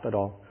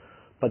hospital,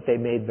 but they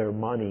made their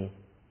money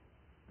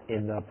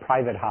in the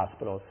private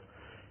hospitals.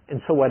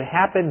 And so what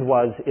happened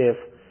was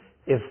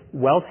if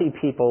wealthy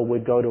people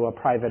would go to a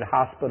private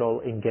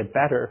hospital and get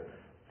better,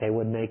 they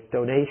would make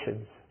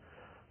donations.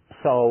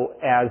 So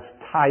as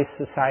Thai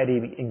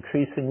society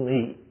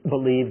increasingly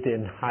believed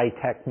in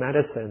high-tech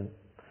medicine,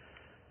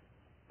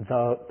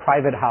 the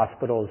private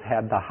hospitals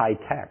had the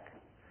high-tech,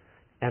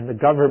 and the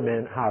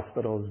government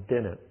hospitals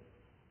didn't.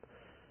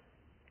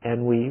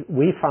 And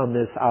we found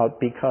this out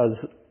because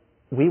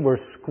we were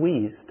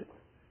squeezed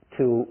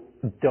to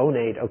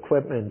donate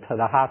equipment to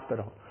the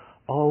hospital.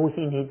 Oh,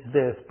 he needs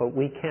this, but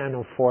we can't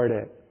afford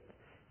it.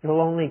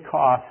 It'll only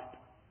cost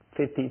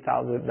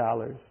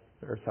 $50,000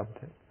 or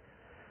something.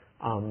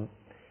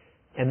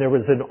 And there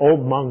was an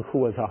old monk who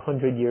was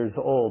 100 years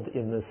old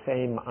in the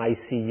same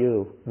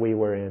ICU we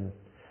were in.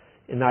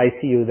 In the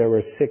ICU, there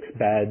were 6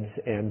 beds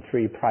and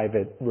 3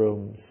 private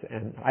rooms.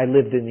 And I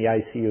lived in the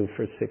ICU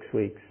for 6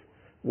 weeks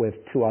with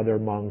 2 other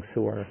monks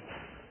who were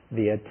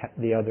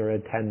the other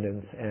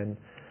attendants. And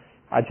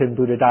Ajahn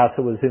Buddhadasa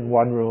was in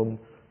one room.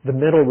 The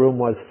middle room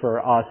was for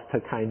us to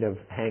kind of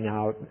hang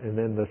out. And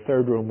then the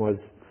third room was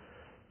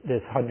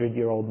this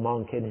 100-year-old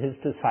monk. And his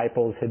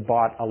disciples had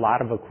bought a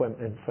lot of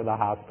equipment for the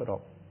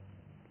hospital.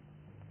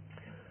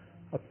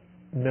 1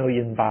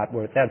 million baht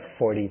worth, that's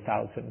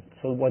 40,000.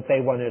 So what they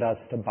wanted us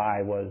to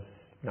buy was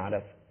not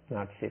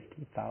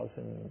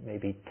 50,000,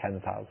 maybe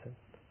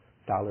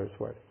 $10,000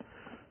 worth.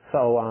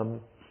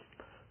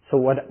 So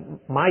what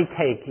my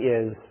take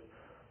is,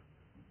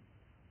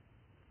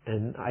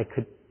 and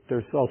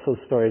there's also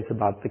stories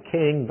about the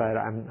king, but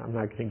I'm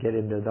not going to get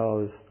into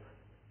those.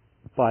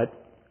 But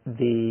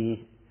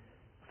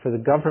for the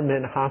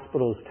government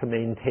hospitals to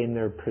maintain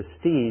their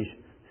prestige,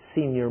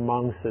 senior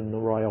monks in the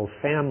royal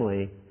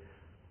family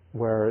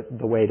were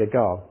the way to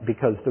go,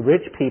 because the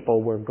rich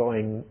people were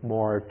going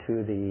more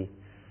to the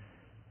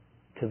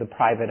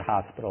private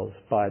hospitals,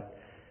 but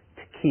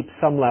to keep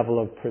some level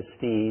of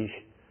prestige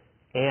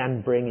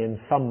and bring in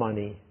some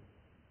money,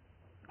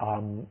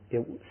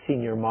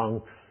 senior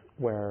monks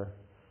were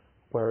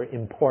were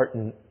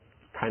important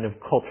kind of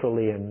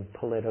culturally and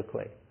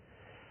politically.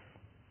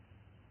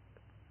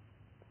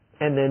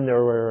 And then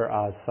there were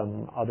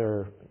some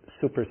other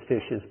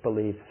superstitious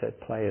beliefs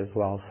at play as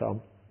well. So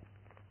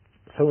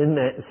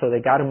they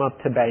got him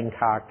up to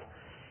Bangkok,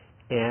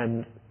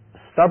 and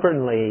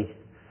stubbornly,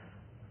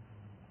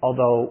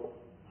 although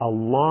a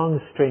long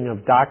string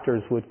of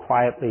doctors would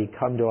quietly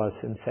come to us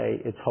and say,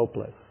 it's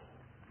hopeless.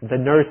 The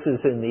nurses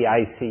in the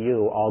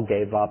ICU all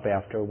gave up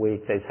after a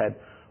week. They said,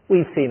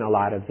 we've seen a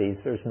lot of these.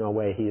 There's no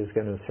way he is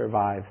going to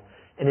survive.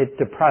 And it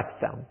depressed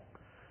them.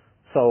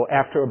 So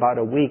after about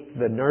a week,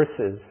 the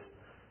nurses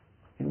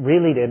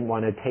really didn't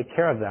want to take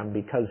care of them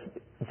because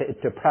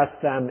it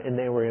depressed them and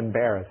they were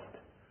embarrassed.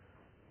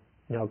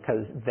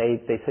 Because they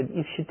said,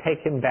 you should take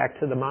him back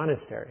to the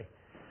monastery.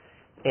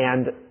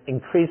 And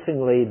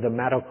increasingly, the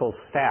medical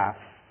staff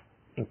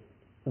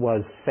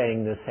was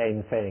saying the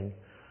same thing.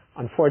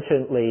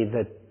 Unfortunately,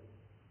 the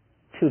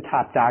two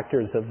top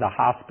doctors of the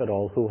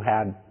hospital who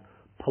had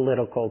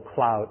political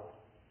clout,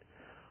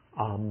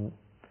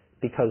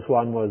 because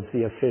one was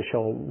the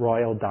official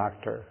royal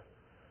doctor,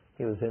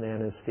 he was an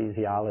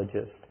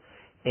anesthesiologist,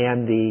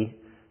 and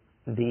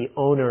the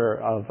owner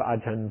of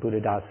Ajahn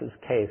Buddhadasa's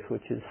case,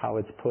 which is how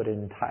it's put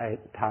in Thai,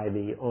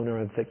 the owner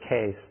of the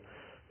case,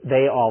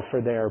 they all,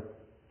 for their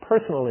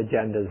personal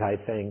agendas, I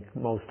think,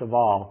 most of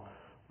all,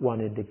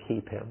 wanted to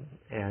keep him.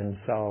 And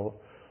so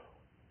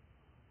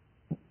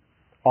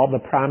all the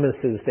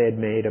promises they had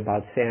made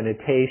about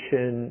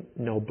sanitation,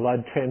 no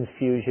blood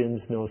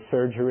transfusions, no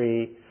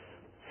surgery,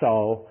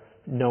 so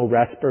no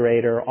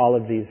respirator, all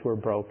of these were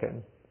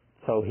broken.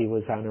 So he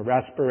was on a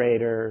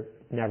respirator,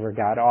 never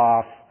got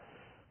off.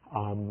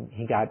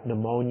 He got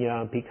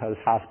pneumonia because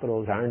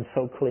hospitals aren't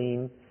so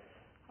clean.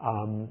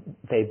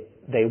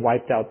 They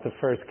wiped out the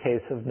first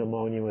case of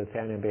pneumonia with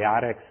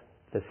antibiotics.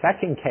 The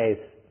second case,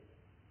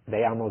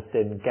 they almost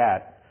didn't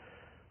get.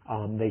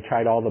 They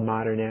tried all the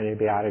modern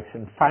antibiotics,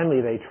 and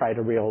finally they tried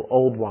a real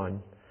old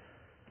one.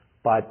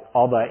 But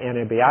all the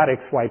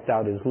antibiotics wiped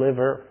out his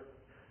liver,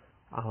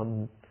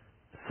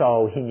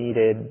 so he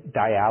needed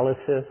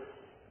dialysis.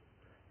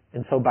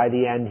 And so by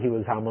the end, he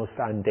was almost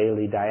on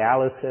daily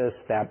dialysis.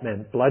 That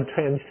meant blood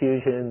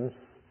transfusions.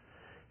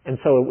 And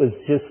so it was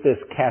just this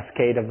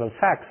cascade of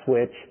effects,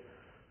 which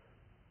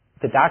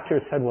the doctor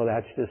said, well,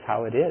 that's just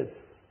how it is.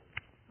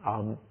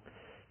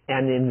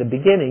 And in the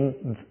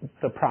beginning,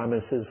 the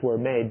promises were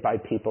made by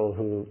people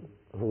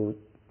who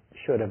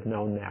should have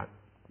known that,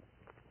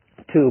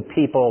 to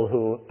people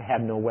who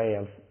had no way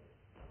of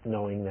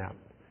knowing that.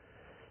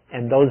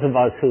 And those of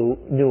us who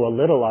knew a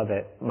little of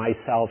it,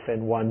 myself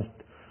and one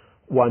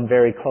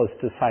very close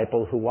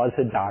disciple who was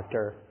a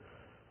doctor,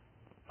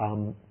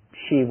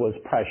 she was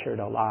pressured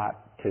a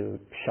lot to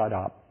shut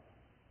up.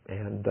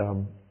 And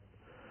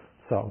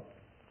so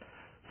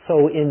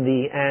in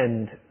the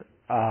end,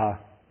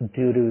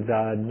 due to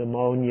the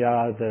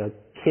pneumonia, the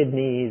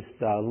kidneys,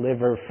 the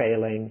liver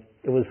failing,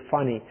 it was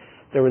funny.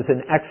 There was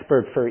an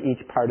expert for each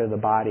part of the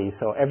body.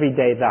 So every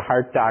day the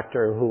heart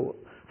doctor, who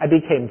I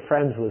became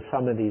friends with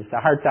some of these, the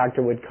heart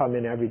doctor would come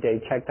in every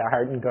day, check the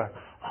heart and go,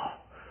 oh,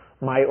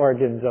 my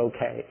organ's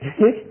okay.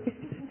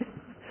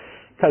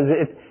 Because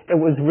it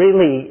was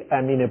really,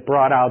 it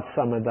brought out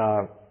some of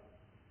the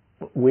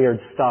weird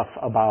stuff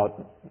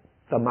about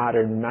the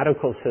modern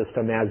medical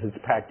system as it's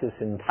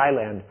practiced in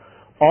Thailand.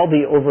 All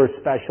the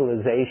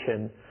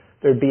over-specialization,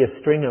 there'd be a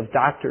string of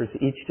doctors,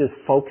 each just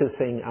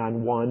focusing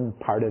on one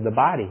part of the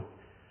body.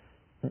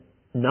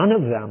 None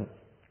of them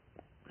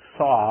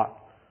saw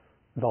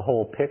the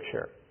whole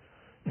picture.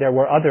 There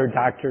were other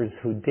doctors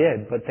who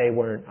did, but they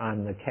weren't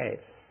on the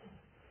case.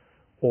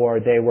 Or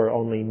they were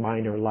only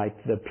minor,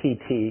 like the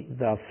PT,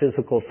 the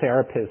physical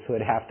therapist, who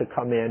would have to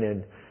come in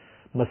and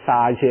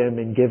massage him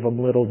and give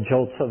him little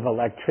jolts of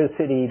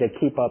electricity to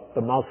keep up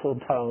the muscle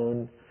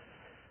tone.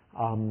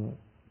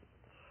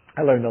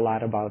 I learned a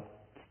lot about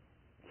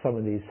some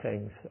of these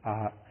things.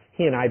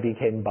 He and I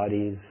became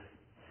buddies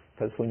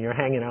because when you're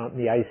hanging out in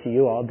the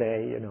ICU all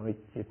day,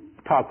 you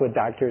talk with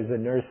doctors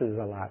and nurses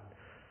a lot.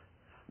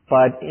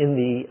 But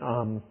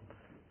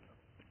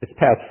it's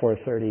past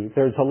 4:30.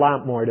 There's a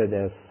lot more to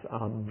this.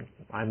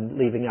 I'm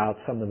leaving out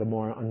some of the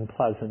more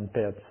unpleasant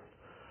bits.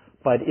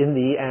 But in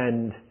the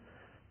end,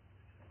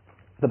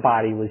 the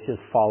body was just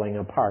falling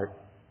apart.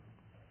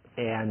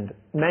 And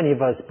many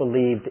of us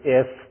believed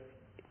if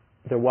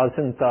there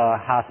wasn't the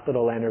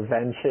hospital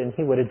intervention,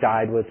 he would have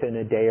died within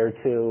a day or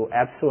two.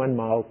 At Suan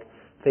Mokkh,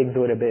 things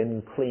would have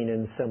been clean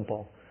and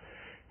simple.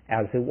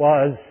 As it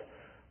was,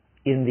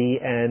 in the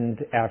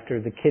end,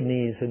 after the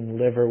kidneys and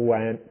liver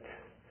went,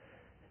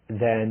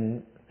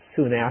 then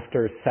soon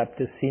after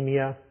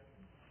septicemia,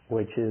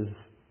 which is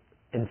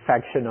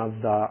infection of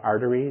the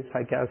arteries,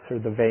 I guess, or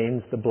the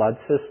veins, the blood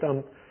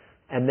system,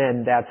 and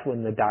then that's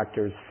when the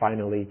doctors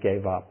finally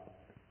gave up.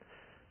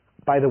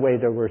 By the way,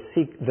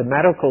 the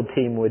medical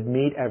team would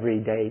meet every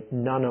day.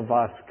 None of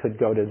us could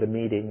go to the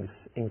meetings,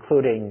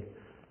 including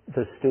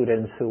the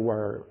students who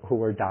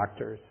were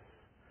doctors.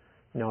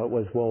 It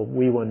was, well,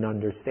 we wouldn't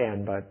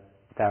understand, but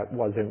that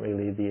wasn't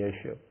really the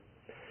issue.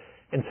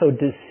 And so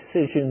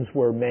decisions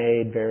were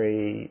made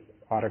very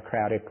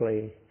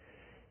autocratically,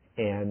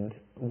 and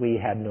we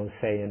had no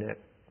say in it.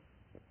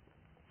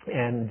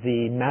 And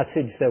the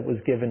message that was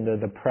given to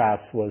the press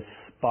was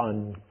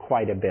spun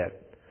quite a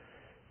bit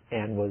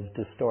and was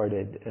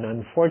distorted. And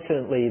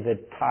unfortunately, the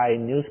Thai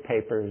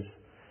newspapers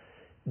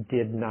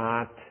did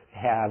not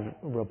have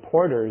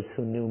reporters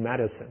who knew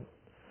medicine.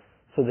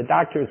 So the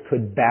doctors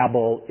could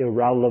babble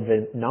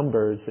irrelevant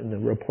numbers, and the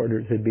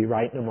reporters would be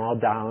writing them all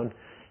down,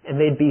 and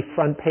they'd be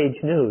front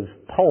page news,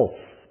 pulse,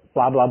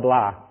 blah, blah,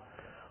 blah.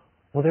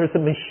 Well, there's a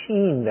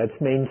machine that's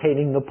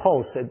maintaining the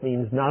pulse. It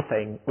means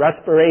nothing.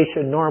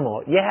 Respiration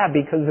normal. Yeah,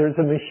 because there's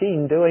a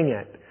machine doing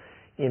it.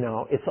 You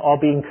know, it's all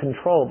being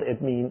controlled.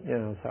 It means, you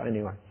know, so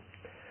anyway.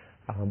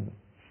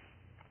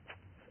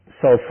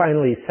 So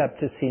finally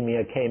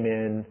septicemia came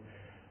in.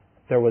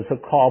 There was a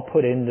call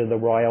put into the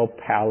royal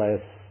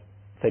palace.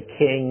 The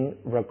king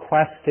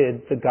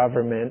requested the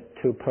government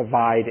to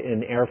provide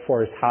an Air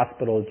Force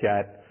hospital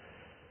jet,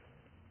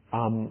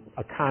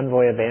 a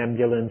convoy of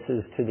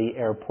ambulances to the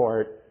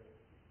airport,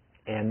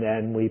 and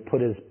then we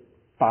put his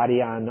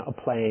body on a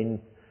plane,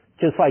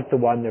 just like the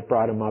one that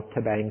brought him up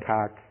to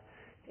Bangkok.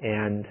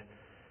 And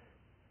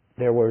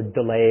there were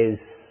delays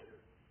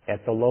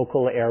at the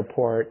local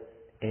airport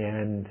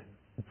and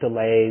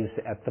delays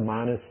at the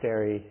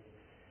monastery.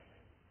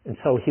 And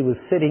so he was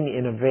sitting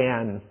in a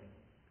van,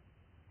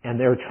 and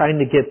they were trying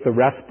to get the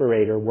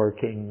respirator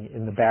working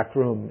in the back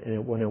room, and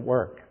it wouldn't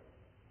work.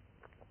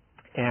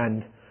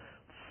 And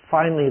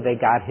finally they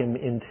got him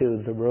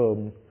into the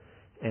room,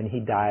 and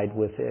he died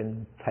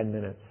within 10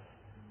 minutes.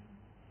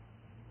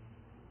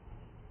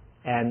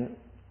 And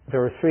there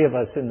were 3 of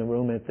us in the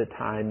room at the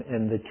time,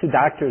 and the 2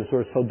 doctors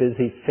were so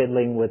busy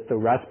fiddling with the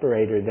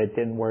respirator that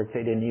didn't work,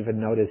 they didn't even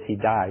notice he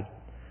died.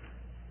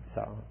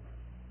 So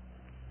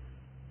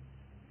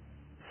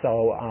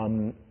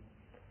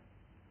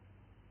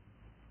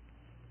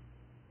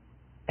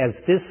as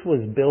this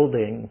was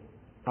building,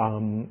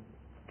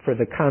 for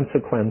the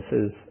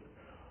consequences,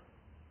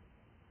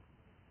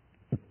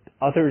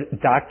 other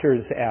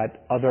doctors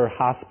at other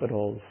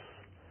hospitals,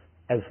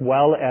 as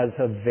well as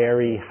a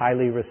very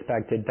highly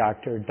respected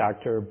doctor,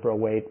 Dr.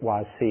 Browait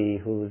Wasi,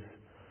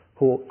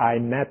 who I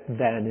met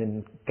then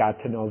and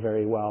got to know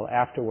very well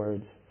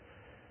afterwards,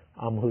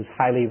 who's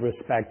highly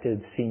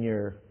respected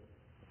senior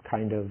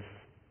kind of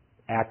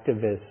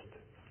activist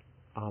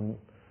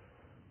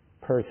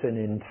person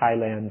in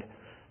Thailand.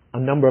 A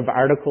number of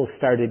articles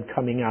started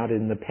coming out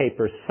in the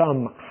paper,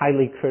 some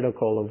highly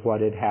critical of what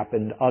had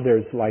happened,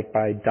 others, like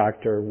by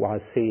Dr.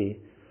 Wasi,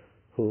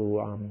 who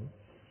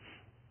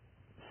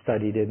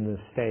studied in the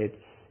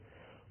States,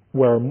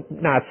 were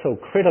not so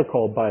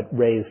critical but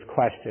raised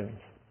questions.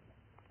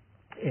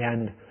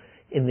 And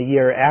in the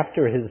year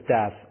after his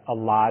death, a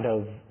lot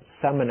of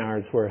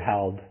seminars were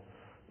held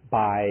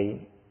by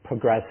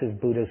progressive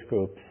Buddhist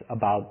groups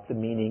about the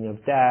meaning of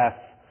death.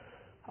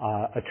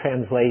 A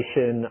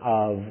translation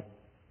of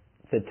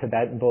the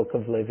Tibetan Book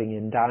of Living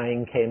and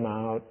Dying came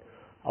out.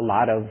 A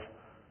lot of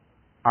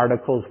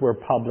articles were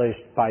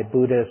published by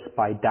Buddhists,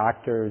 by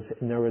doctors,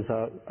 and there was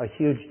a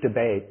huge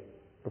debate,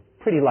 a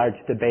pretty large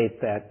debate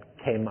that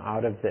came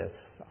out of this.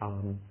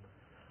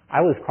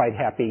 I was quite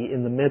happy.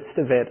 In the midst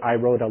of it, I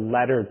wrote a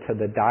letter to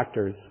the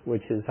doctors,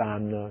 which is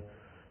on the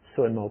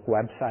Suanmok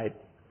website,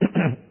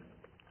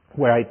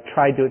 where I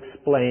tried to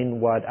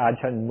explain what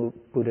Ajahn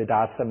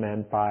Buddhadasa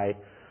meant by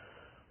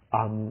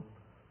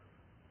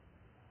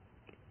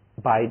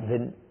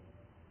the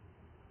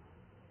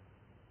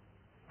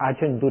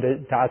Ajahn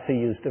Buddhadasa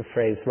used the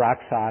phrase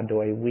raksa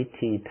doi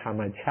viti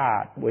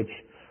tamachat, which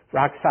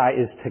raksa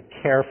is to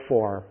care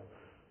for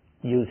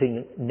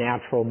using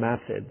natural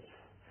methods.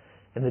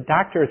 And the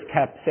doctors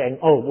kept saying,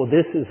 oh, well,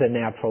 this is a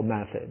natural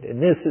method, and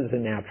this is a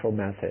natural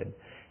method.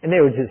 And they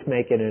were just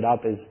making it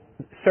up as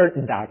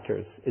certain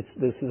doctors.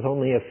 This is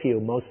only a few.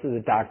 Most of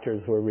the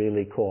doctors were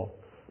really cool.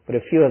 But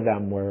a few of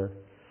them were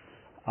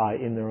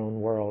in their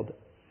own world.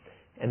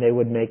 And they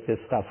would make this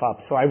stuff up.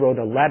 So I wrote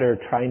a letter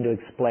trying to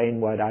explain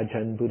what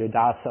Ajahn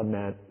Buddhadasa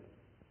meant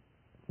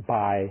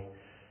by,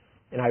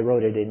 and I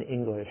wrote it in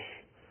English,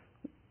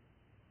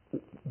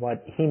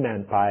 what he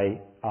meant by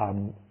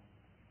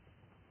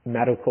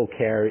medical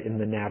care in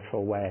the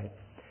natural way.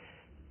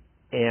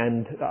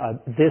 And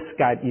this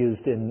got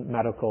used in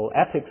medical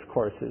ethics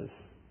courses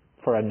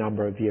for a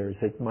number of years.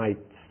 It might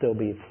still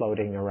be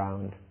floating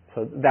around.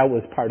 So that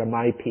was part of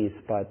my piece,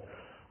 but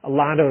a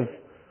lot of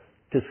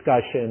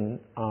discussion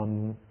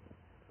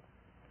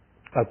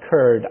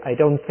occurred. I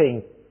don't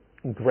think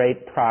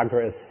great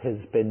progress has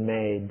been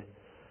made,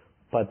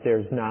 but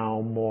there's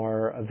now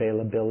more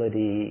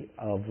availability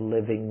of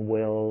living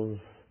wills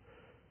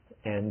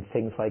and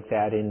things like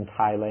that in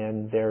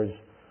Thailand.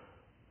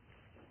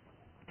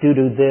 Due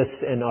to this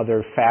and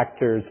other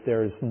factors,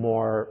 there's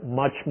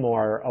much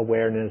more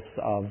awareness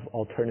of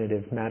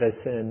alternative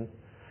medicine.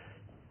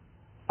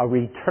 A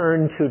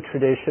return to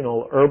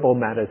traditional herbal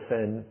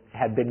medicine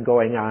had been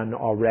going on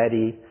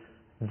already.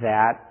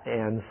 That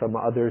and some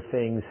other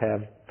things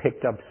have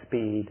picked up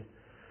speed.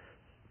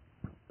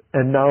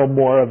 And now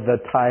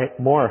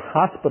more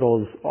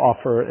hospitals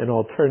offer an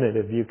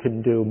alternative. You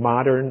can do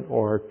modern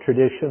or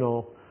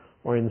traditional,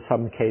 or in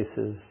some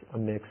cases, a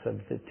mix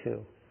of the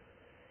two.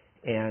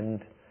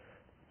 And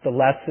the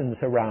lessons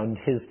around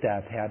his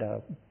death had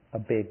a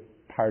big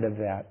part of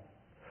that.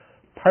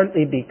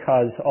 Partly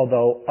because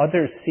although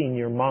other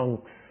senior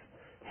monks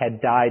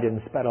had died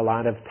and spent a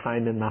lot of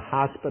time in the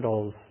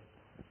hospitals,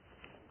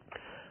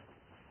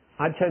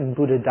 Ajahn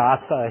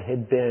Buddhadasa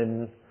had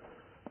been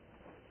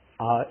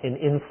an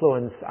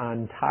influence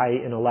on Thai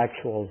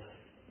intellectuals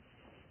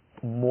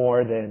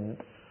more than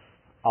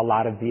a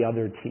lot of the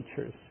other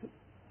teachers.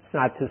 It's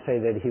not to say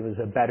that he was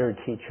a better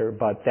teacher,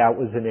 but that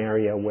was an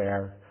area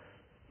where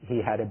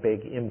he had a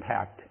big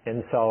impact.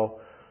 And so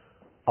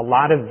a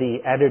lot of the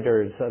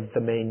editors of the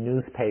main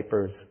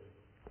newspapers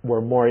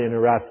were more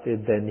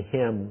interested than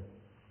him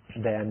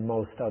than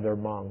most other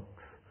monks.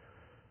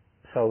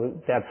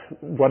 So that's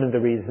one of the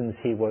reasons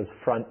he was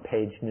front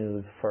page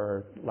news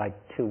for like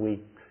 2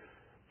 weeks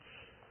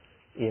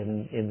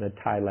in the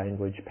Thai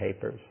language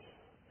papers.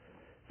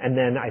 And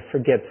then I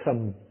forget,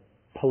 some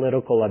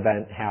political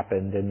event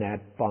happened and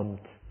that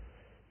bumped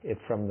it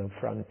from the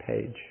front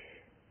page.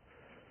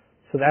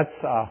 So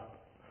that's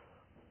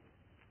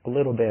a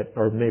little bit,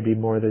 or maybe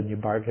more than you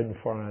bargained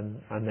for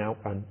on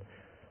that one.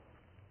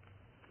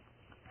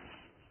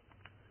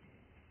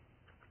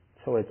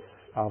 So it's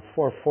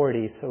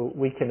 4:40, so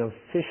we can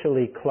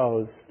officially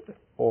close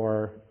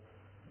or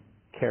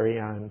carry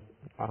on,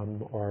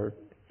 or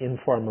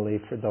informally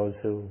for those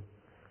who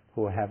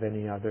have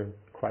any other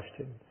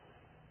questions.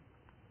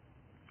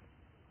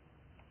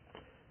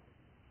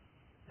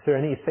 Is there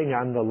anything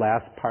on the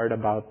last part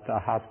about the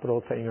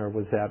hospital thing, or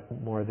was that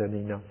more than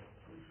enough?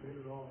 Appreciate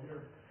it all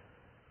here.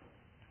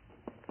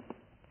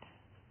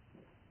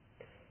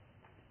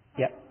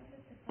 Yeah.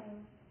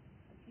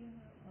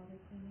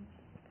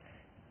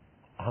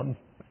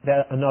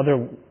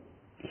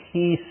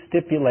 He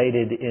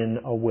stipulated in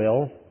a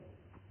will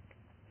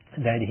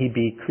that he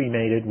be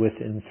cremated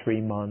within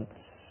 3 months.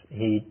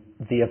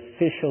 The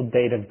official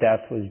date of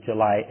death was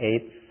July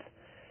 8th,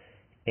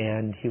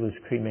 and he was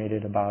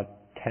cremated about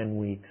 10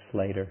 weeks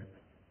later,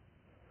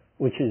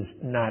 which is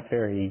not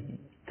very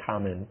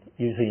common.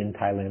 Usually in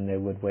Thailand they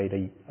would wait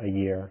a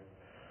year.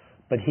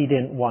 But he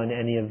didn't want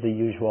any of the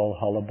usual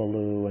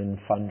hullabaloo and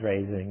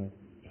fundraising.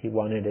 He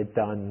wanted it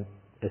done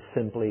as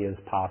simply as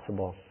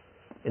possible.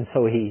 And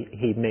so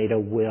he made a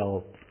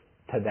will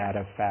to that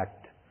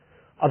effect.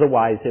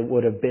 Otherwise it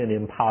would have been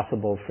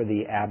impossible for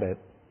the abbot.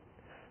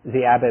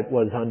 The abbot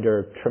was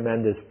under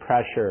tremendous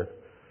pressure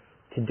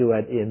to do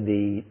it in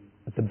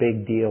the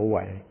big deal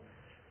way.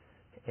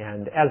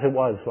 And as it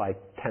was, like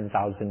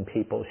 10,000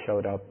 people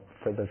showed up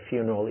for the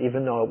funeral,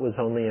 even though it was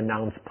only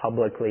announced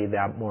publicly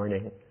that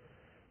morning.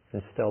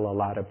 And still a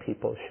lot of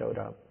people showed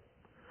up.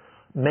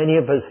 Many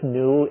of us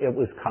knew it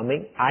was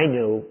coming. I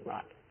knew,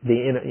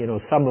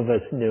 some of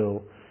us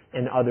knew,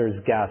 and others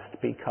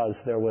guessed, because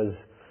there was,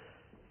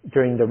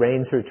 during the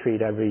Rains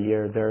Retreat every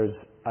year, there's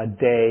a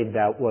day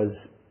that was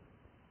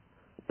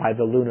by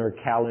the lunar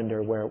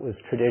calendar where it was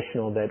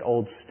traditional that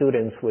old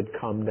students would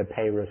come to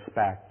pay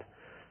respect.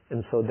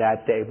 And so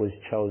that day was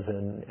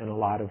chosen, and a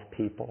lot of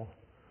people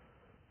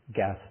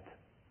guessed.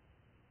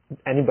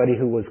 Anybody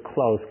who was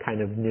close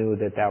kind of knew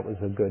that that was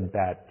a good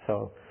bet.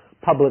 So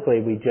publicly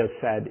we just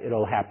said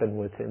it'll happen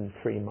within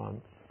 3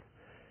 months.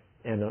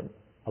 And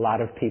a lot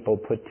of people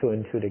put 2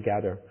 and 2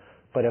 together.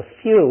 But a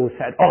few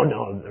said, oh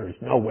no, there's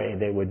no way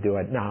they would do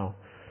it now.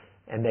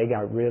 And they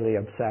got really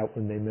upset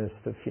when they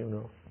missed the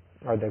funeral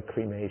or the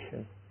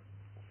cremation.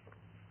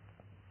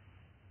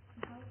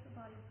 How is the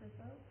body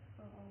preserved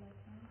for all that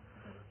time?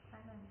 Because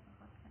Thailand is a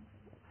hot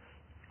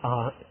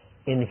country.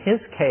 In his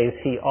case,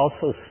 he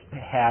also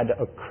had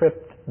a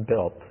crypt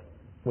built,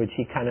 which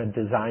he kind of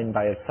designed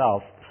by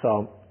himself.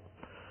 So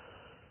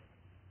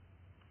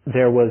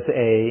there was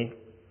a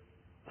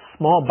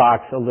small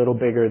box, a little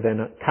bigger than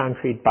a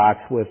concrete box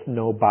with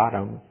no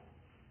bottom,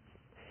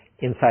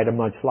 inside a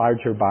much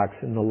larger box.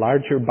 And the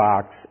larger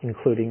box,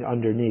 including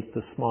underneath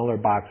the smaller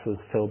box, was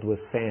filled with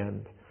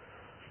sand.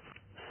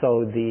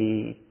 So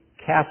the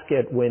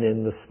casket went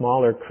in the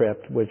smaller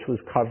crypt, which was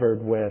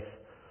covered with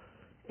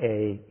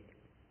a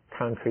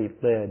concrete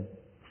lid,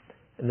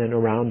 and then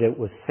around it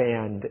was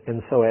sand.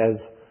 And so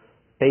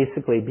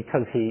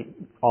because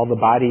all the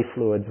body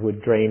fluids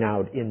would drain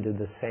out into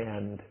the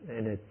sand,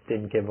 and it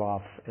didn't give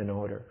off an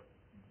odor.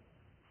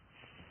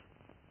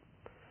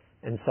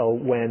 And so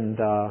when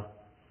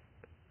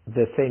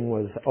the thing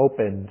was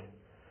opened,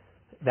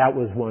 that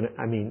was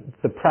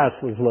the press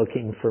was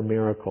looking for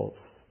miracles.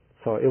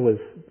 So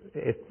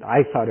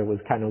I thought it was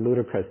kind of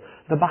ludicrous.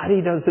 The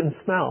body doesn't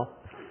smell.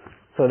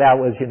 So that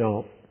was,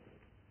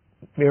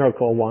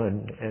 miracle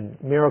 1. And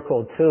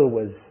miracle 2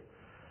 was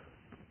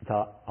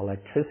the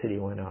electricity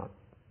went out.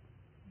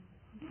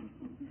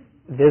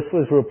 This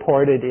was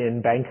reported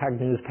in Bangkok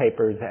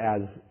newspapers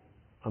as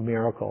a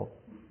miracle.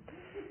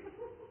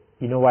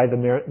 You know why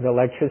the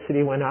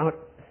electricity went out?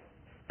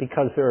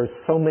 Because there are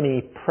so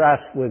many press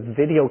with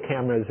video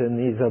cameras and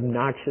these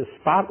obnoxious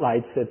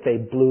spotlights that they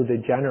blew the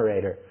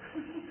generator.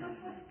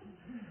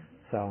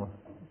 So,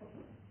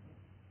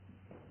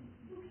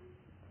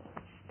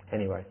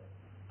 anyway,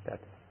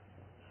 that's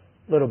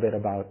a little bit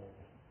about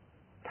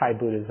Thai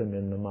Buddhism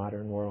in the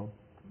modern world.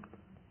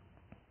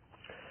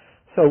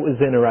 So it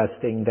was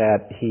interesting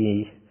that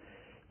he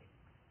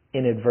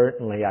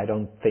inadvertently, I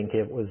don't think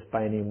it was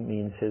by any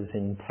means his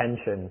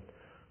intention,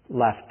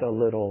 left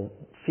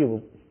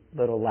few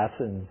little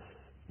lessons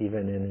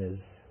even in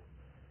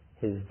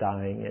his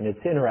dying. And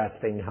it's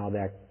interesting how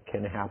that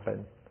can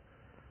happen.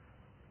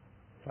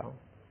 So,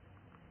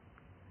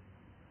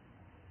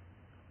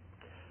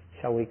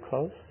 shall we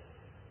close?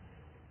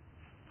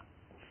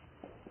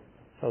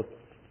 So,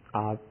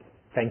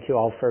 thank you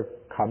all for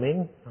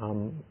coming.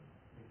 I'm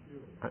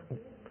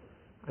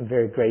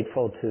very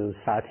grateful to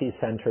Sati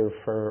Center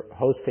for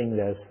hosting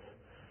this.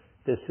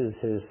 This is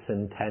his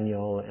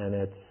centennial, and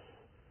it's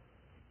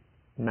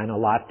meant a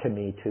lot to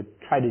me to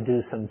try to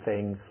do some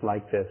things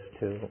like this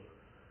to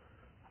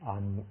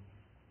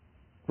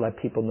let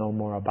people know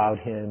more about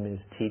him, his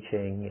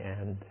teaching,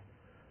 and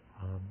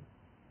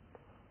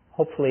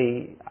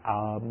hopefully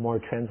more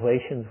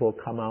translations will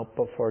come out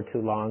before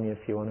too long if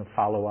you want to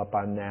follow up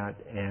on that.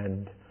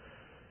 And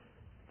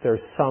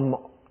there's some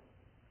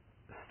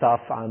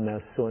stuff on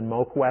the Suan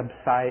Mokkh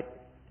website,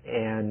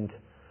 and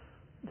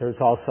there's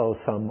also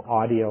some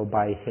audio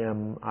by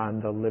him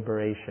on the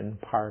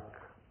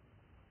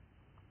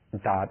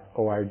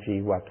liberationpark.org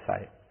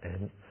website.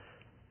 And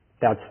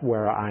that's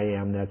where I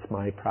am. That's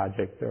my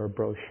project. There are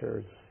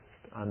brochures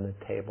on the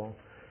table.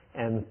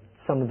 And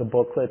some of the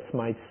booklets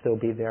might still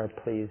be there.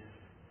 Please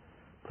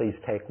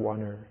take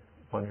one or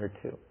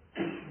two.